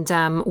 And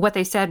what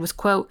they said was,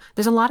 quote,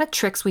 "There's a lot of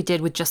tricks we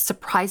did with just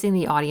surprising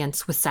the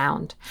audience with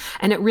sound.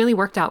 And it really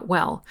worked out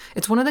well.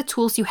 It's one of the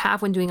tools you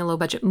have when doing a low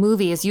budget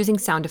movie is using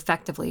sound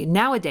effectively.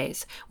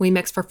 Nowadays, we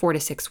mix for 4 to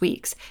 6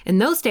 weeks. In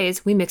those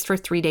days, we mixed for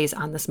 3 days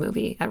on this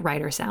movie at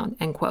Writer Sound,"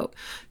 end quote.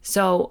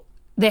 So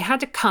they had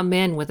to come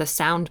in with a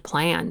sound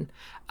plan,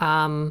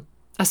 a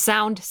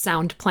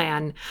sound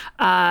plan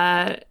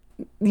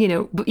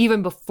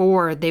even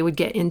before they would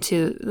get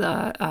into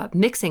the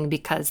mixing,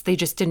 because they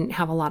just didn't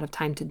have a lot of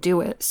time to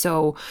do it.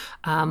 So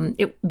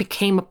it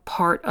became a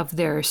part of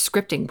their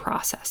scripting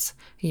process.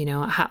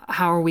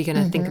 How are we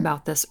going to think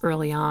about this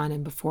early on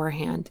and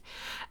beforehand?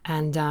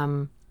 And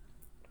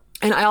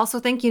I also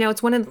think,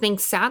 it's one of the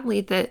things,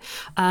 sadly, that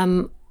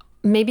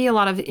maybe a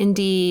lot of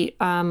indie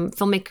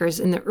filmmakers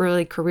in the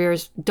early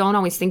careers don't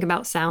always think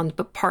about sound,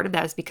 but part of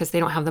that is because they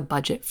don't have the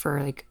budget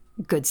for like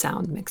good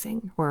sound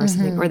mixing or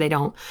something, or they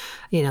don't,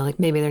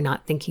 maybe they're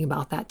not thinking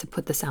about that to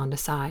put the sound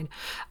aside.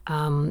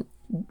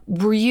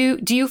 Do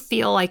you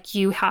feel like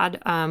you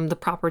had the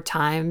proper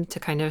time to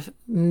kind of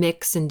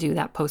mix and do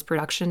that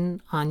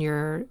post-production on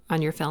your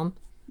film?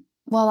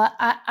 Well,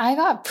 I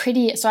got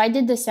so I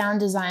did the sound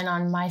design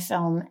on my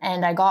film,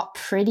 and I got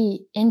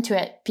pretty into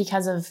it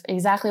because of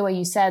exactly what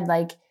you said.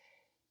 Like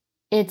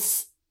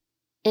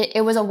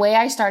it was a way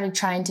I started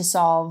trying to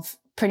solve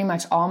pretty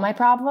much all my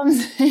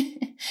problems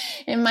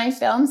in my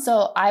film.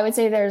 So I would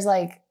say there's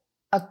like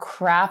a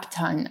crap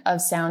ton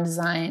of sound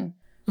design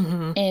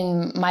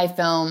in my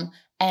film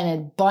and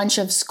a bunch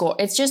of score.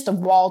 It's just a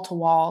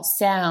wall-to-wall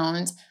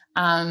sound.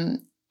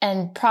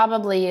 And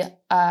probably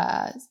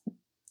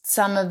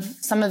some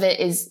of it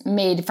is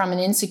made from an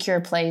insecure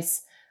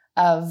place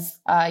of,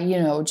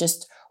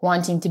 just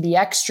wanting to be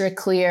extra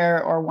clear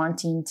or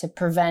wanting to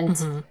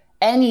prevent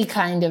any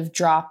kind of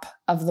drop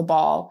of the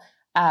ball.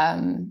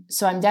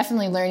 So I'm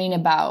definitely learning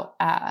about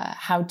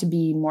how to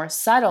be more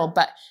subtle.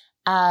 But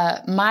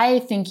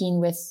my thinking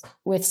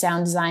with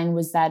sound design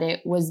was that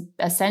it was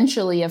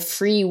essentially a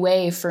free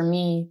way for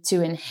me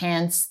to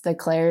enhance the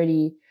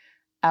clarity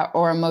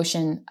or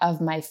emotion of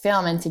my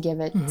film and to give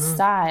it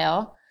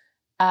style.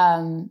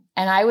 And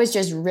I was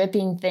just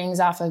ripping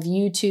things off of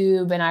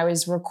YouTube, and I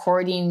was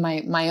recording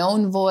my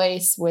own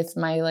voice with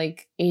my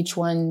like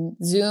H1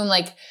 Zoom,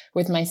 like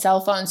with my cell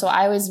phone. So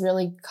I was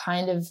really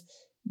kind of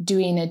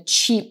doing a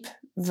cheap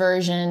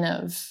version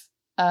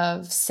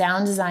of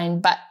sound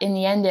design, but in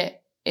the end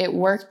it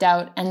worked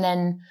out. And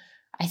then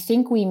I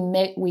think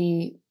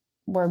we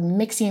were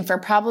mixing for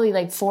probably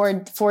like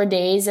four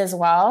days as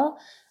well.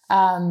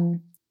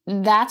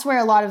 That's where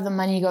a lot of the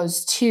money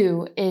goes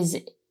too, is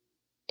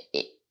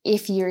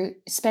if you're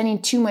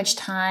spending too much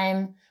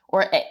time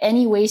or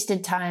any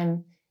wasted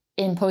time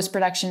in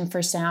post-production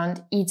for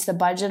sound eats the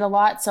budget a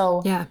lot.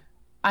 So yeah.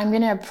 I'm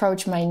going to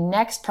approach my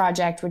next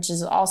project, which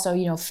is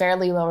also,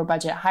 fairly lower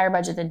budget, higher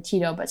budget than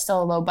Tito, but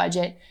still a low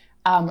budget.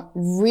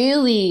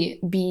 Really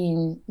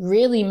being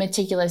really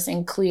meticulous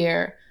and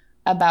clear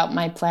about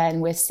my plan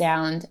with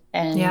sound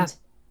and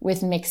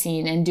with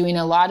mixing, and doing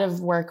a lot of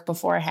work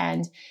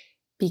beforehand,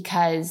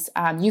 because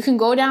you can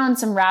go down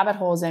some rabbit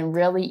holes and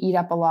really eat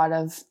up a lot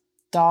of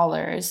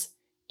dollars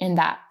in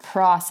that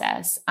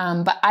process.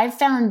 But I've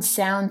found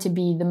sound to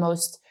be the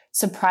most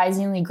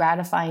surprisingly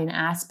gratifying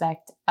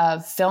aspect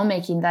of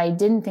filmmaking that I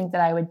didn't think that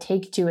I would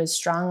take to as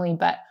strongly,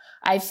 but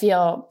I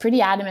feel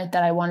pretty adamant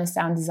that I want to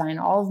sound design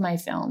all of my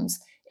films.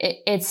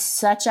 It's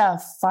such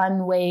a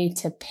fun way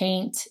to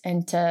paint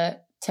and to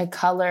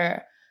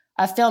color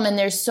a film. And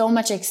there's so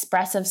much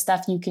expressive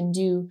stuff you can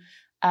do,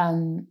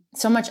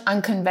 so much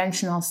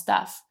unconventional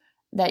stuff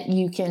that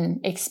you can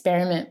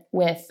experiment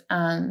with,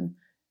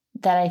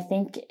 that I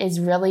think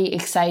is really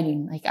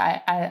exciting. Like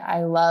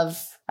I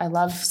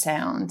love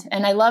sound,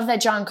 and I love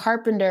that John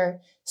Carpenter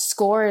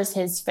scores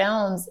his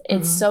films.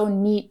 It's so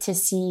neat to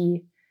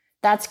see.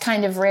 That's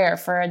kind of rare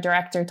for a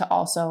director to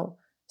also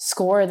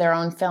score their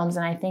own films,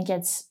 and I think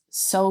it's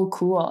so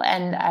cool.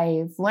 And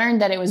I've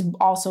learned that it was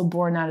also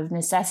born out of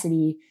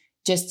necessity.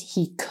 Just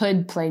he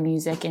could play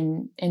music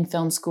in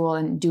film school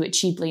and do it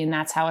cheaply, and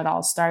that's how it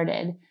all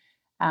started.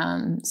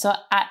 So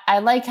I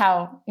like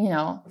how,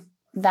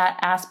 that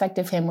aspect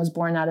of him was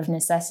born out of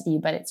necessity,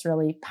 but it's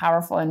really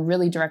powerful and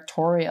really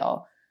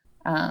directorial.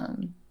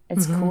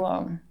 It's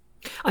cool.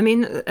 I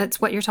mean,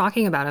 it's what you're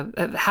talking about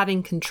of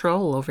having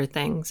control over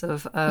things,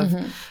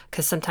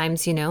 because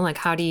sometimes, like,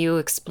 how do you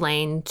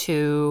explain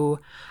to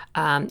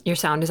your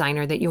sound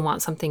designer that you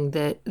want something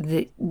that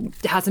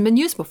hasn't been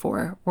used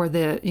before, or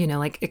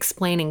like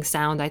explaining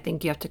sound. I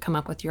think you have to come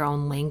up with your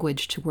own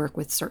language to work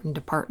with certain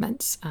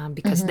departments,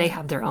 because they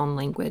have their own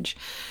language.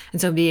 And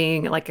so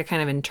being like a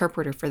kind of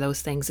interpreter for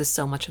those things is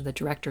so much of the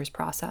director's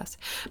process.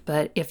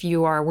 But if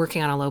you are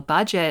working on a low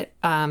budget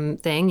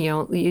thing,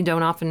 you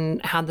don't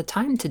often have the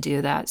time to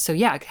do that. So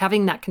yeah,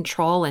 having that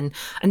control and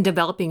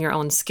developing your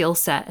own skill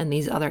set in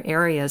these other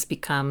areas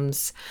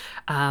becomes,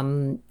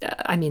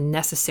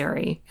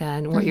 necessary.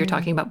 And what you're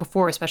talking about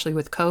before, especially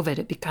with COVID,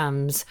 it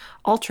becomes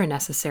ultra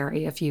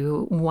necessary if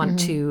you want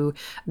to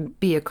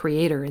be a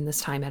creator in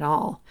this time at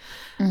all.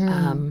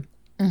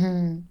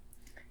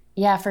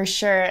 Yeah, for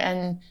sure.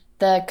 And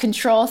the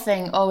control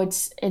thing,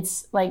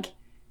 it's like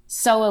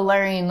so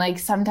alluring. Like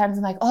sometimes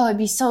I'm like, it'd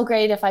be so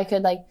great if I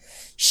could like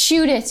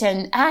shoot it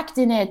and act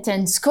in it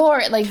and score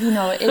it. Like,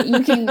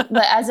 you can,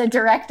 as a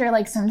director,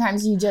 like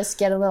sometimes you just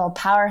get a little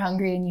power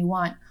hungry and you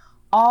want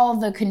all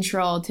the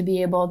control to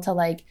be able to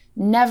like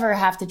never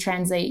have to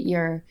translate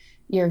your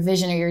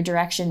vision or your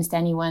directions to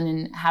anyone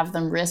and have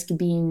them risk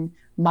being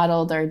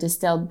muddled or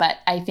distilled. But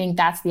I think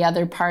that's the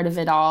other part of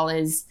it all,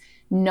 is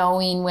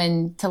knowing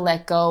when to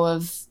let go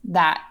of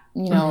that,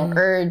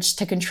 urge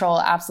to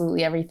control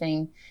absolutely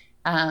everything,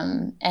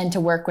 and to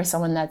work with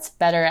someone that's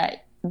better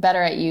at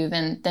you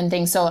than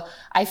things. So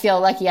I feel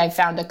lucky I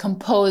found a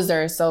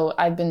composer. So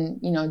I've been,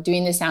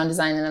 doing the sound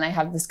design, and then I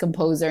have this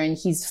composer, and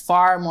he's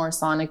far more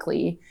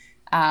sonically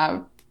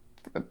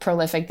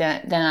prolific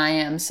than I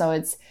am. So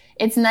it's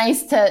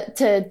nice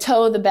to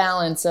toe the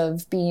balance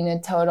of being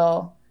a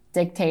total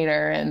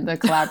dictator and the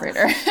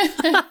collaborator.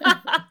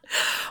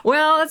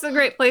 Well, that's a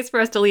great place for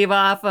us to leave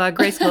off.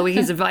 Grace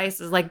Glowacki's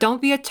advice is like,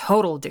 don't be a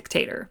total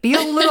dictator. Be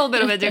a little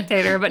bit of a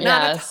dictator, but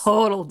not a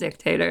total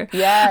dictator.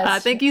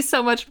 Yes. Thank you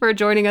so much for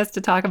joining us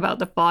to talk about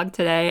The Fog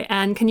today.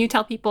 And can you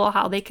tell people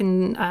how they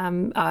can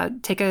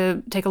take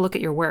a look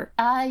at your work?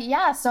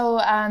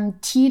 So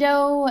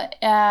Tito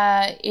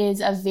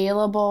is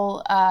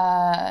available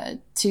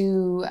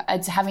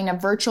it's having a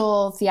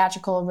virtual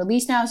theatrical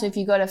release now. So if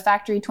you go to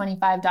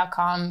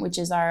factory25.com, which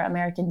is our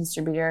American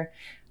distributor,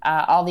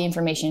 all the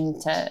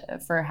information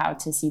for how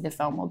to see the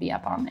film will be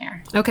up on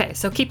there. Okay,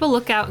 so keep a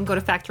lookout and go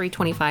to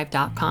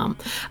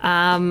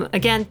factory25.com.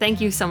 Again, thank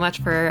you so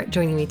much for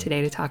joining me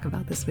today to talk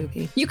about this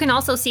movie. You can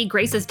also see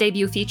Grace's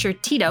debut feature,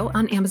 Tito,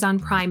 on Amazon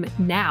Prime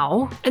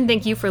now. And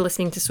thank you for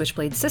listening to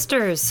Switchblade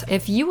Sisters.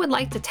 If you would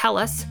like to tell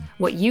us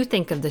what you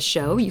think of the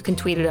show, you can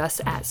tweet at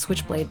us at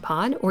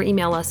SwitchbladePod or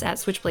email us at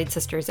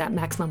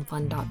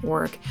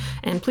switchbladesisters@maximumfun.org.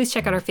 And please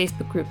check out our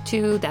Facebook group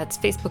too. That's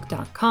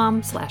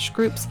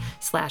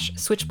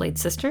facebook.com/groups/Switchblade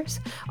Sisters.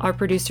 Our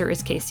producer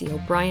is Casey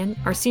O'Brien.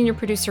 Our senior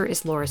producer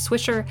is Laura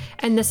Swisher.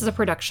 And this is a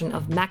production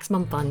of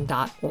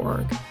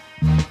MaximumFun.org.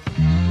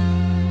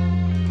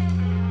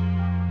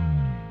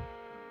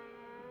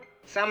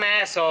 Some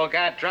asshole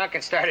got drunk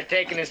and started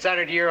taking this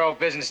 100-year-old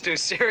business too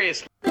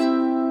seriously.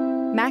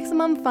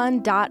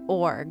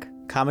 MaximumFun.org.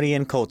 Comedy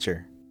and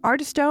culture.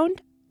 Artist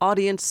owned.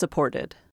 Audience supported.